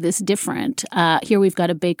why is this different, here we've got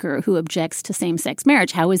a baker who objects to same-sex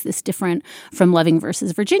marriage. How is this different from Loving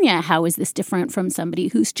versus Virginia? How is this different from somebody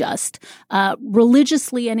who's just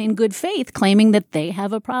religiously and in good faith claiming that they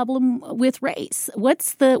have a problem with race?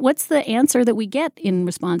 What's the answer that we get in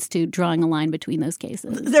response to drawing a line between those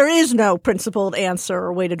cases? There is no principled answer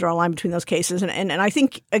or way to draw a line between those cases. And I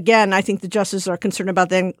think, again, I think the justices are concerned about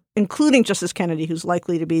them, including Justice Kennedy, who's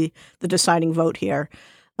likely to be the deciding vote here.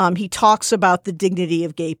 He talks about the dignity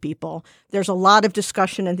of gay people. There's a lot of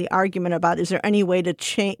discussion and the argument about is there any way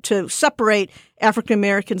to separate African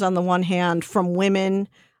Americans on the one hand from women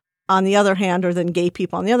on the other hand, or then gay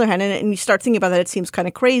people on the other hand. And you start thinking about that, it seems kind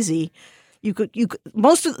of crazy.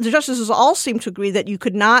 Most of the justices all seem to agree that you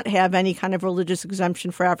could not have any kind of religious exemption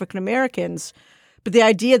for African Americans. But the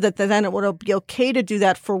idea that then it would be okay to do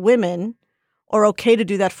that for women or okay to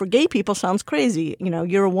do that for gay people sounds crazy. You know,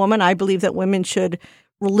 you're a woman. I believe that women should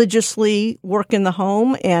religiously work in the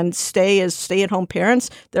home and stay as stay-at-home parents.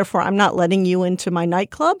 Therefore, I'm not letting you into my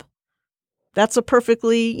nightclub. That's a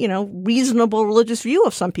perfectly, reasonable religious view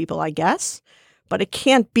of some people, I guess. But it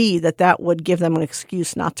can't be that would give them an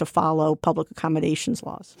excuse not to follow public accommodations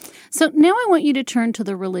laws. So now I want you to turn to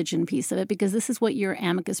the religion piece of it, because this is what your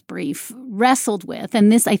amicus brief wrestled with.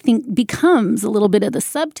 And this, I think, becomes a little bit of the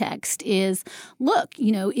subtext is, look,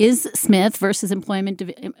 is Smith versus Employment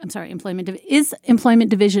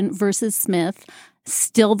Division versus Smith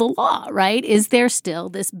still the law, right? Is there still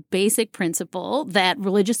this basic principle that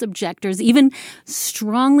religious objectors, even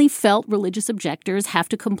strongly felt religious objectors, have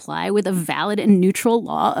to comply with a valid and neutral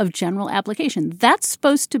law of general application? That's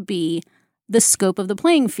supposed to be the scope of the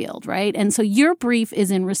playing field, right? And so your brief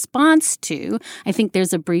is in response to, I think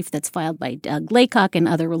there's a brief that's filed by Doug Laycock and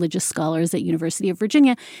other religious scholars at University of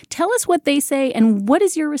Virginia. Tell us what they say, and what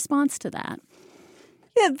is your response to that?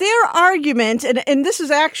 Yeah, their argument, and this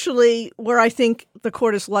is actually where I think the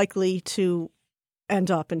court is likely to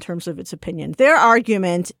end up in terms of its opinion. Their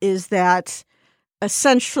argument is that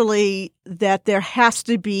essentially that there has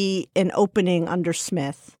to be an opening under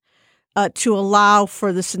Smith to allow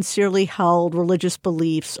for the sincerely held religious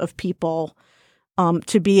beliefs of people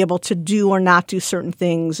to be able to do or not do certain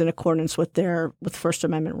things in accordance with First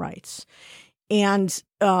Amendment rights. And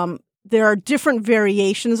there are different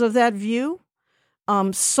variations of that view.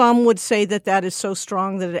 Some would say that is so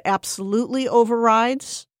strong that it absolutely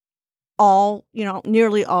overrides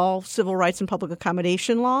nearly all civil rights and public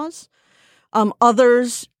accommodation laws.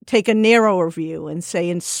 Others take a narrower view and say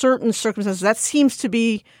in certain circumstances, that seems to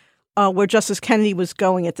be where Justice Kennedy was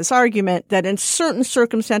going at this argument, that in certain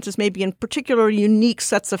circumstances, maybe in particular unique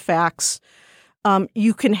sets of facts,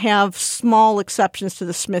 you can have small exceptions to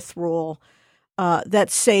the Smith rule that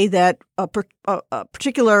say that a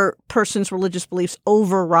particular person's religious beliefs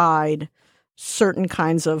override certain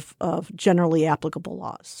kinds of generally applicable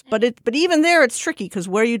laws. But even there, it's tricky because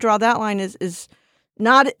where you draw that line is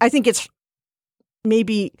not. I think it's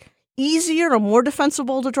maybe easier or more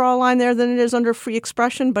defensible to draw a line there than it is under free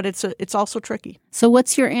expression, but it's also tricky. So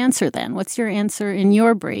what's your answer then? What's your answer in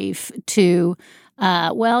your brief to?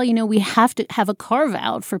 We have to have a carve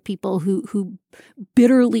out for people who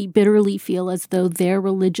bitterly feel as though their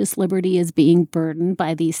religious liberty is being burdened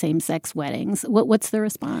by these same-sex weddings. What's the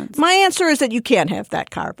response? My answer is that you can't have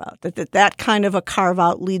that carve out, that kind of a carve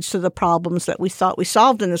out leads to the problems that we thought we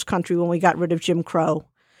solved in this country when we got rid of Jim Crow,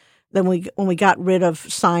 when we got rid of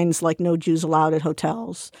signs like no Jews allowed at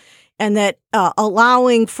hotels. And that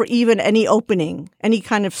allowing for even any opening, any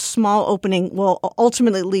kind of small opening, will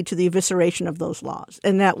ultimately lead to the evisceration of those laws.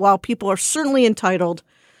 And that while people are certainly entitled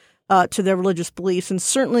to their religious beliefs and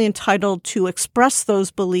certainly entitled to express those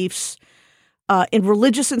beliefs in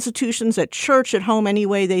religious institutions, at church, at home, any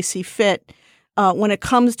way they see fit, when it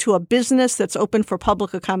comes to a business that's open for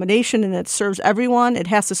public accommodation and that serves everyone, it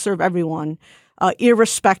has to serve everyone.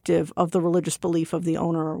 Irrespective of the religious belief of the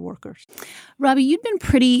owner or workers. Robbie, you'd been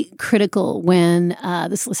pretty critical when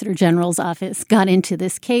the Solicitor General's office got into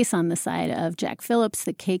this case on the side of Jack Phillips,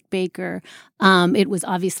 the cake baker. It was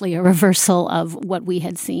obviously a reversal of what we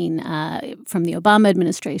had seen from the Obama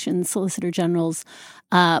administration, Solicitor General's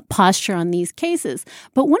posture on these cases.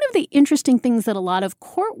 But one of the interesting things that a lot of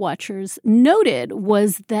court watchers noted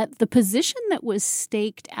was that the position that was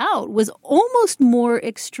staked out was almost more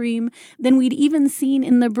extreme than we'd even seen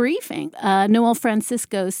in the briefing. Noel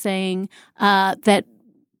Francisco saying that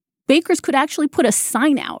bakers could actually put a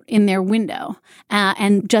sign out in their window.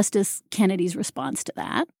 And Justice Kennedy's response to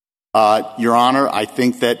that. Your Honor, I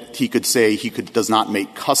think that he could say does not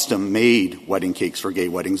make custom-made wedding cakes for gay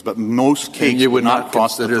weddings, but most cakes and you would not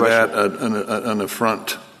cross the threshold. That an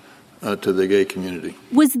affront to the gay community.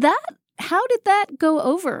 How did that go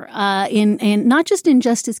over in not just in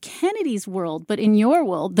Justice Kennedy's world, but in your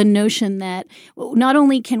world, the notion that not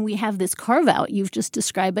only can we have this carve-out you've just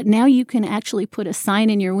described, but now you can actually put a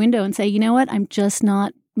sign in your window and say, you know what, I'm just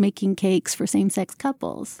not making cakes for same-sex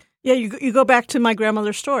couples. Yeah, you go back to my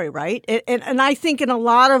grandmother's story, right? And I think in a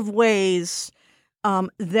lot of ways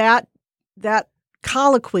that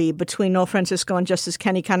colloquy between Noel Francisco and Justice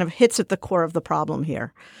Kennedy kind of hits at the core of the problem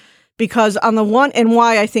here. Because on the one, and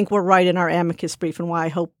why I think we're right in our amicus brief and why I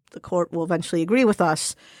hope the court will eventually agree with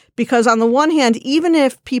us, because on the one hand, even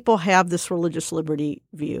if people have this religious liberty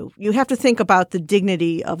view, you have to think about the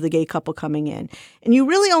dignity of the gay couple coming in. And you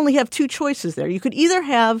really only have two choices there. You could either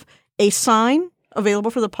have a sign available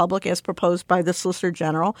for the public as proposed by the Solicitor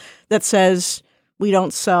General that says we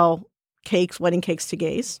don't sell wedding cakes to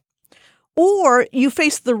gays, or you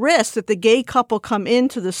face the risk that the gay couple come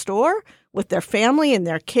into the store with their family and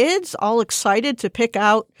their kids, all excited to pick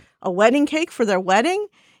out a wedding cake for their wedding,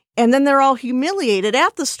 and then they're all humiliated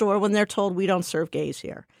at the store when they're told we don't serve gays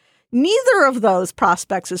here. Neither of those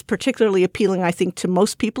prospects is particularly appealing, I think, to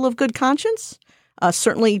most people of good conscience.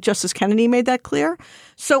 Certainly Justice Kennedy made that clear.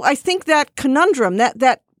 So I think that conundrum,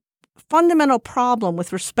 that fundamental problem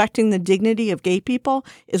with respecting the dignity of gay people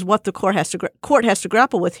is what the court has to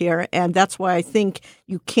grapple with here, and that's why I think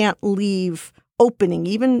you can't leave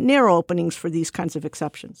even narrow openings for these kinds of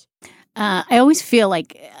exceptions. I always feel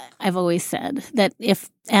like I've always said that if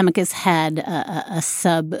amicus had a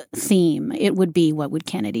sub-theme, it would be what would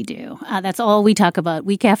Kennedy do? That's all we talk about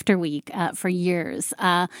week after week for years.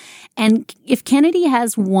 And if Kennedy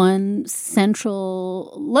has one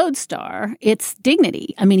central lodestar, it's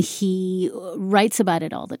dignity. I mean, he writes about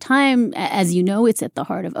it all the time. As you know, it's at the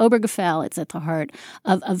heart of Obergefell. It's at the heart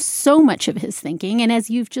of so much of his thinking. And as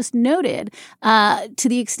you've just noted, to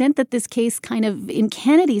the extent that this case kind of in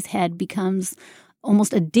Kennedy's head becomes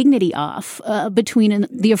almost a dignity off between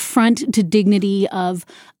the affront to dignity of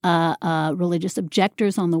religious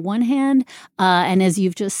objectors on the one hand, and as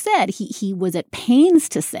you've just said, he was at pains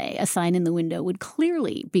to say a sign in the window would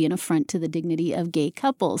clearly be an affront to the dignity of gay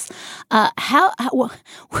couples.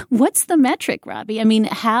 What's the metric, Robbie? I mean,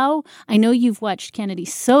 I know you've watched Kennedy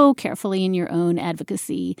so carefully in your own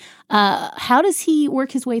advocacy. How does he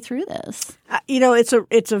work his way through this?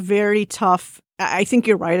 It's a very tough. I think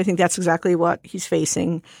you're right. I think that's exactly what he's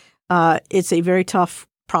facing. It's a very tough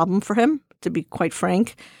problem for him, to be quite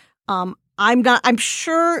frank. I'm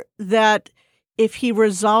sure that if he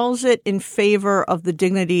resolves it in favor of the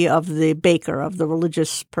dignity of the baker, of the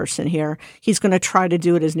religious person here, he's going to try to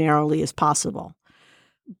do it as narrowly as possible.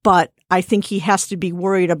 But I think he has to be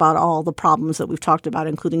worried about all the problems that we've talked about,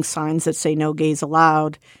 including signs that say no gays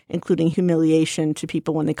allowed, including humiliation to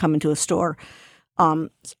people when they come into a store.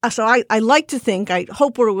 So I like to think, I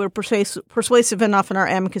hope we're persuasive enough in our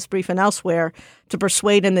amicus brief and elsewhere to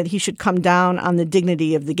persuade him that he should come down on the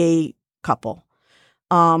dignity of the gay couple.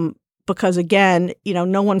 Because again,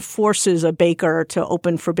 no one forces a baker to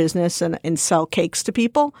open for business and sell cakes to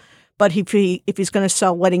people. But if he's going to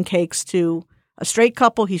sell wedding cakes to a straight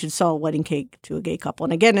couple, he should sell a wedding cake to a gay couple.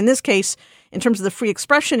 And again, in this case, in terms of the free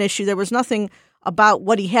expression issue, there was nothing about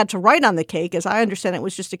what he had to write on the cake. As I understand it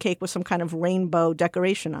was just a cake with some kind of rainbow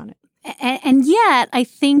decoration on it. And yet, I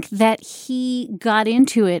think that he got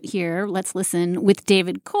into it here, let's listen, with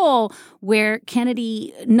David Cole, where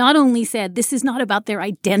Kennedy not only said, this is not about their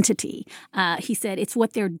identity. He said, it's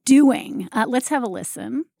what they're doing. Let's have a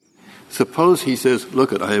listen. Suppose he says,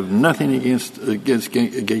 look, I have nothing against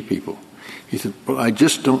gay people. He said, well, I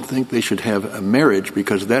just don't think they should have a marriage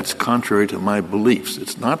because that's contrary to my beliefs.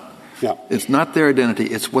 It's not their identity.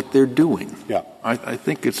 It's what they're doing. Yeah. I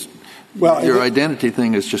think your identity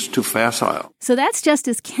thing is just too facile. So that's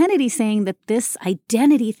Justice Kennedy saying that this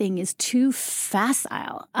identity thing is too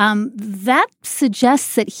facile. That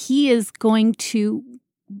suggests that he is going to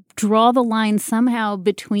draw the line somehow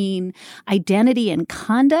between identity and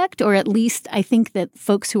conduct, or at least I think that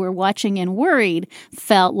folks who were watching and worried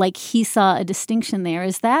felt like he saw a distinction there.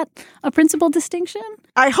 Is that a principal distinction?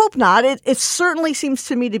 I hope not. It certainly seems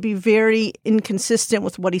to me to be very inconsistent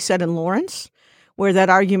with what he said in Lawrence, where that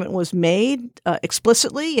argument was made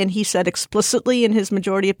explicitly, and he said explicitly in his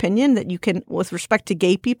majority opinion that you can, with respect to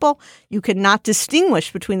gay people, you cannot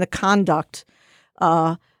distinguish between the conduct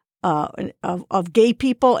of gay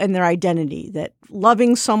people and their identity, that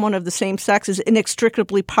loving someone of the same sex is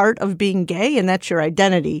inextricably part of being gay, and that's your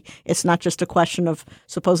identity. It's not just a question of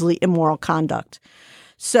supposedly immoral conduct.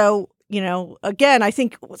 So, again, I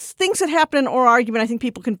think things that happen in oral argument, I think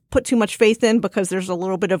people can put too much faith in because there's a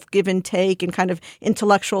little bit of give and take and kind of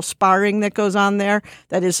intellectual sparring that goes on there.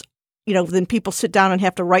 That is, then people sit down and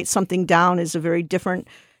have to write something down is a very different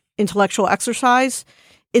intellectual exercise.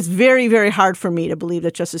 It's very, very hard for me to believe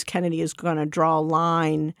that Justice Kennedy is going to draw a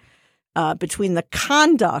line between the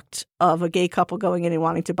conduct of a gay couple going in and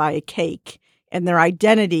wanting to buy a cake and their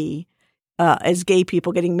identity as gay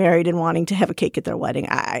people getting married and wanting to have a cake at their wedding.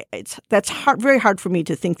 That's very hard for me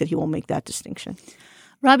to think that he will make that distinction.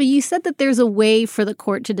 Robbie, you said that there's a way for the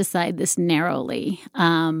court to decide this narrowly.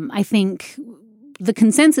 I think the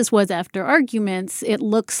consensus was after arguments, it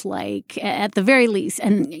looks like, at the very least,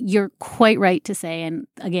 and you're quite right to say, and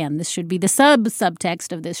again, this should be the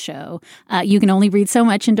subtext of this show, you can only read so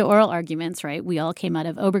much into oral arguments, right? We all came out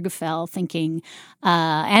of Obergefell thinking,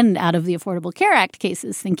 and out of the Affordable Care Act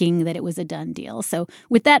cases thinking that it was a done deal. So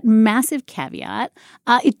with that massive caveat,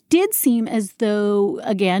 it did seem as though,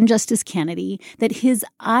 again, Justice Kennedy, that his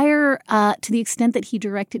ire, to the extent that he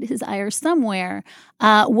directed his ire somewhere,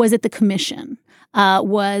 was at the commission.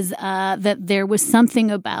 Was that there was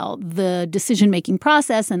something about the decision-making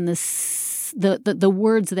process and the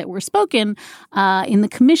words that were spoken in the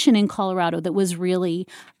commission in Colorado that was really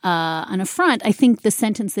an affront. I think the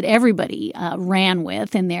sentence that everybody ran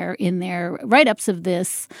with in their write-ups of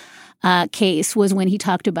this case was when he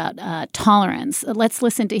talked about tolerance. Let's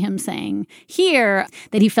listen to him saying here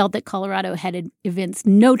that he felt that Colorado had evinced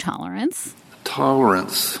no tolerance.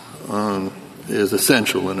 Tolerance is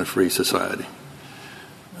essential in a free society.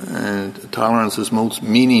 And tolerance is most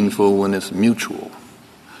meaningful when it's mutual.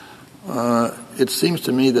 It seems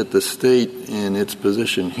to me that the state in its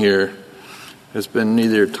position here has been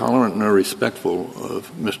neither tolerant nor respectful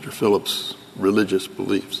of Mr. Phillips' religious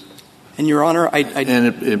beliefs. And, Your Honor,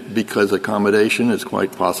 because accommodation is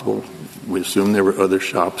quite possible. We assume there were other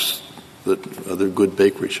shops, other good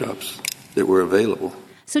bakery shops that were available.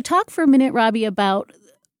 So talk for a minute, Robbie, about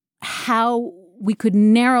how we could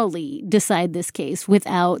narrowly decide this case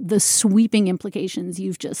without the sweeping implications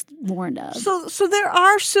you've just warned of. So there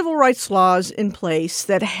are civil rights laws in place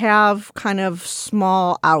that have kind of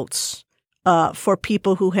small outs for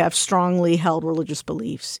people who have strongly held religious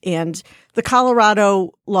beliefs. And the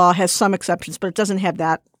Colorado law has some exceptions, but it doesn't have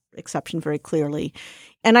that exception very clearly.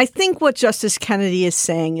 And I think what Justice Kennedy is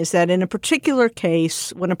saying is that in a particular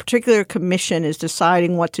case, when a particular commission is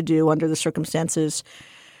deciding what to do under the circumstances,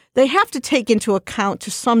 they have to take into account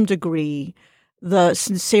to some degree the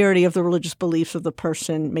sincerity of the religious beliefs of the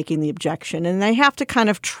person making the objection. And they have to kind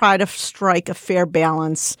of try to strike a fair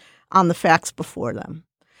balance on the facts before them.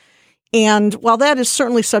 And while that is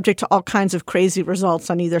certainly subject to all kinds of crazy results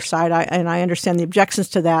on either side, and I understand the objections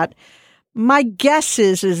to that, my guess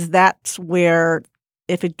is that's where,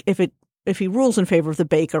 if he rules in favor of the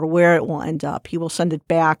baker, where it will end up. He will send it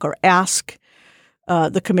back or ask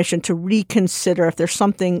the commission to reconsider if there's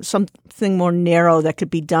something more narrow that could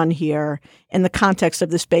be done here in the context of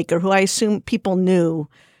this baker, who I assume people knew,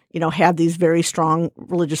 had these very strong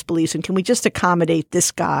religious beliefs. And can we just accommodate this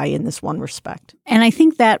guy in this one respect? And I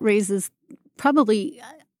think that raises probably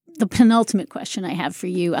the penultimate question I have for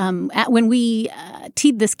you. When we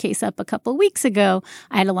teed this case up a couple of weeks ago,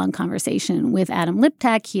 I had a long conversation with Adam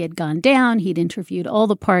Liptak. He had gone down. He'd interviewed all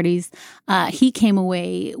the parties. He came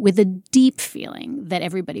away with a deep feeling that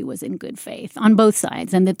everybody was in good faith on both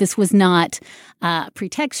sides and that this was not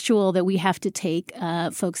pretextual, that we have to take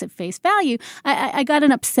folks at face value. I got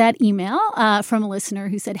an upset email from a listener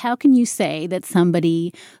who said, how can you say that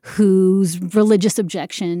somebody whose religious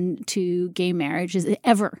objection to gay marriage is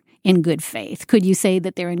ever in good faith? Could you say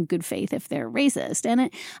that they're in good faith if they're racist?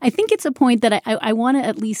 And I think it's a point that I want to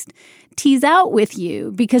at least tease out with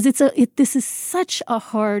you, because this is such a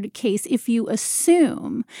hard case if you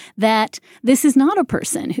assume that this is not a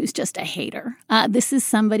person who's just a hater. This is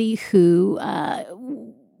somebody who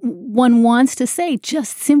one wants to say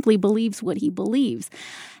just simply believes what he believes.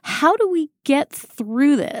 How do we get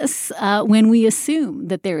through this when we assume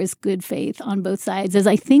that there is good faith on both sides, as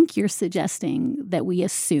I think you're suggesting that we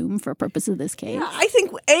assume for purpose of this case? Yeah, I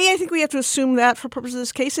think we have to assume that for purpose of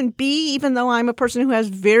this case. And B, even though I'm a person who has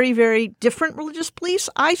very, very different religious beliefs,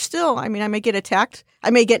 I may get attacked. I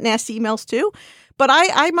may get nasty emails too. But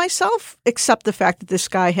I myself accept the fact that this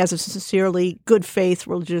guy has a sincerely good faith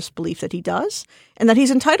religious belief that he does, and that he's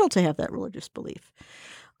entitled to have that religious belief.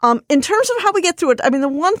 In terms of how we get through it, I mean, the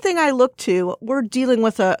one thing I look to, we're dealing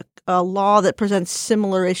with a law that presents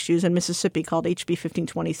similar issues in Mississippi called HB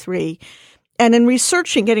 1523. And in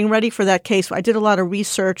researching, getting ready for that case, I did a lot of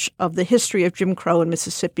research of the history of Jim Crow in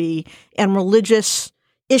Mississippi and religious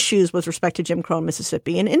issues with respect to Jim Crow in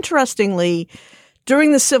Mississippi. And interestingly,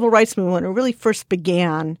 during the civil rights movement, when it really first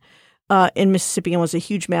began in Mississippi and was a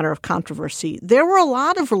huge matter of controversy, there were a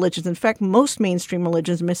lot of religions. In fact, most mainstream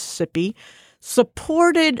religions in Mississippi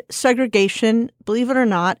supported segregation, believe it or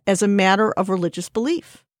not, as a matter of religious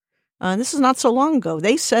belief. This is not so long ago.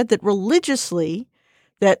 They said that religiously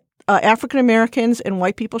that African Americans and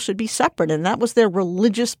white people should be separate, and that was their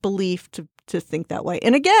religious belief to think that way.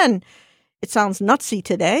 And again, it sounds nutsy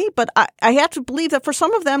today, but I have to believe that for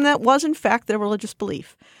some of them that was in fact their religious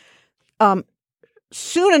belief.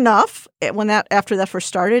 Soon enough, after that first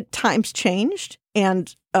started, times changed,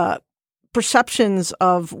 and perceptions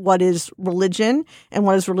of what is religion and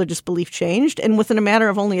what is religious belief changed. And within a matter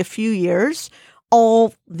of only a few years,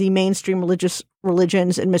 all the mainstream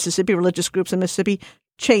religions in Mississippi, religious groups in Mississippi,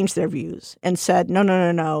 changed their views and said,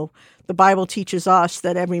 no. The Bible teaches us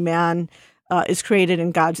that every man is created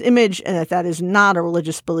in God's image and that is not a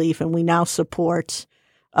religious belief, and we now support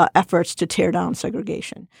efforts to tear down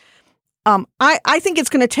segregation. I think it's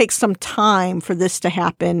going to take some time for this to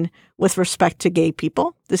happen with respect to gay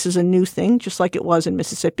people. This is a new thing, just like it was in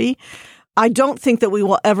Mississippi. I don't think that we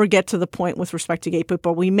will ever get to the point with respect to gay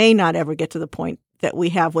people. We may not ever get to the point that we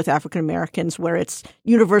have with African Americans, where it's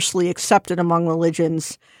universally accepted among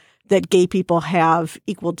religions that gay people have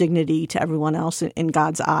equal dignity to everyone else in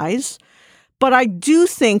God's eyes. But I do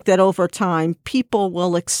think that over time, people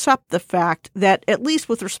will accept the fact that, at least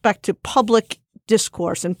with respect to public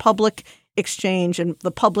discourse and public exchange and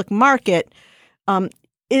the public market,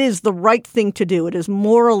 it is the right thing to do. It is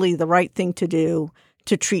morally the right thing to do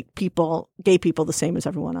to treat gay people, the same as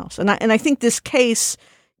everyone else. And I think this case,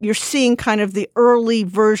 you're seeing kind of the early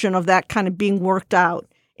version of that kind of being worked out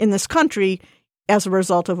in this country as a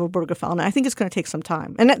result of Obergefell. And I think it's going to take some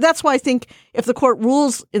time. And that's why I think if the court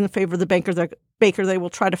rules in the favor of the Baker, they will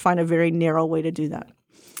try to find a very narrow way to do that.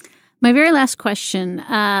 My very last question.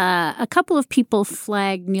 A couple of people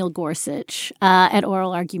flagged Neil Gorsuch at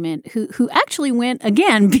oral argument who actually went,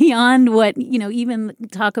 again, beyond what, even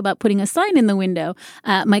talk about putting a sign in the window.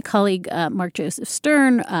 My colleague, Mark Joseph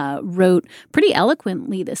Stern, wrote pretty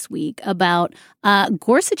eloquently this week about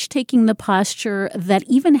Gorsuch taking the posture that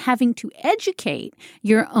even having to educate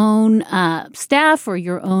your own staff or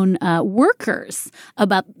your own workers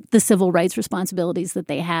about the civil rights responsibilities that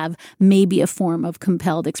they have may be a form of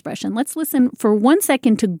compelled expression. Let's listen for 1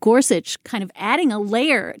 second to Gorsuch kind of adding a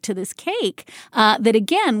layer to this cake that,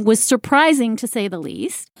 again, was surprising to say the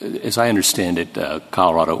least. As I understand it,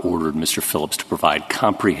 Colorado ordered Mr. Phillips to provide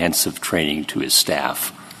comprehensive training to his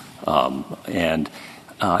staff. It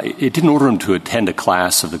didn't order him to attend a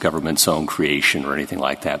class of the government's own creation or anything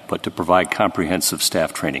like that, but to provide comprehensive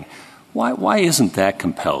staff training. Why isn't that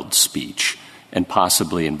compelled speech and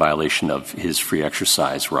possibly in violation of his free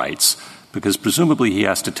exercise rights? Because presumably he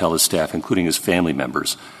has to tell his staff, including his family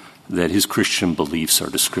members, that his Christian beliefs are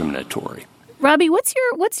discriminatory. Robbie, what's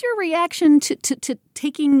your reaction to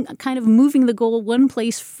taking kind of moving the goal one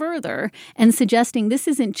place further and suggesting this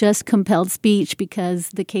isn't just compelled speech because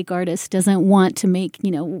the cake artist doesn't want to make,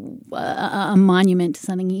 a monument to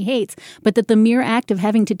something he hates, but that the mere act of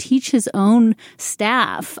having to teach his own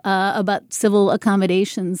staff about civil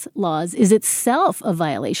accommodations laws is itself a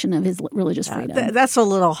violation of his religious freedom? That's a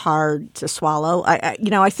little hard to swallow.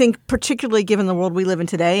 I think particularly given the world we live in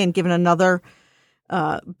today and given another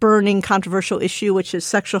burning controversial issue, which is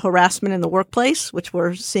sexual harassment in the workplace, which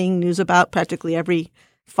we're seeing news about practically every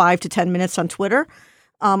 5 to 10 minutes on Twitter.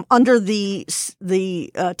 Under the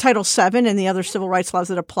Title VII and the other civil rights laws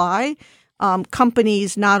that apply,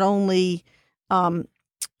 companies not only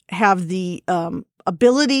have the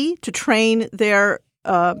ability to train their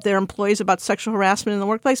employees about sexual harassment in the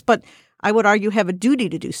workplace, but I would argue have a duty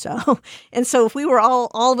to do so. And so if we were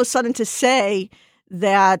all of a sudden to say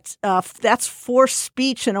that that's forced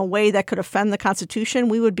speech in a way that could offend the Constitution,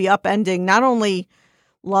 we would be upending not only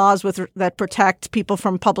laws that protect people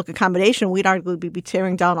from public accommodation, we'd arguably be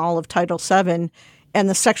tearing down all of Title VII and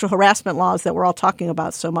the sexual harassment laws that we're all talking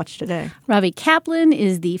about so much today. Ravi Kaplan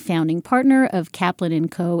is the founding partner of Kaplan &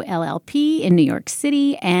 Co. LLP in New York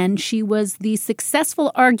City, and she was the successful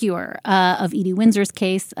arguer of Edie Windsor's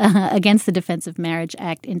case against the Defense of Marriage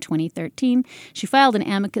Act in 2013. She filed an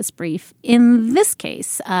amicus brief in this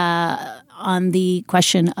case on the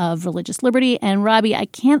question of religious liberty. And Robbie, I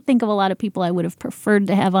can't think of a lot of people I would have preferred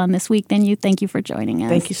to have on this week than you. Thank you for joining us.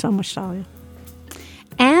 Thank you so much, Talia.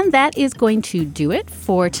 And And that is going to do it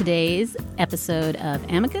for today's episode of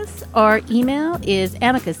Amicus. Our email is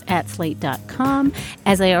amicus@slate.com.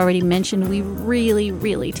 As I already mentioned, we really,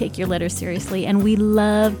 really take your letters seriously, and we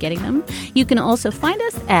love getting them. You can also find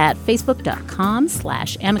us at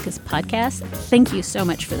facebook.com/Amicus Podcast. Thank you so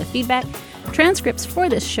much for the feedback. Transcripts for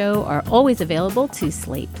this show are always available to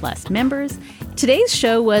Slate Plus members. Today's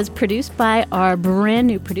show was produced by our brand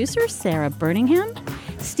new producer, Sarah Birmingham.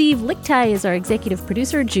 Steve Lichtai is our executive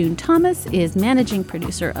producer. June Thomas is managing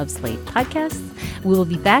producer of Slate Podcasts. We will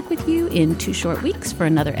be back with you in 2 short weeks for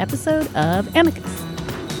another episode of Amicus.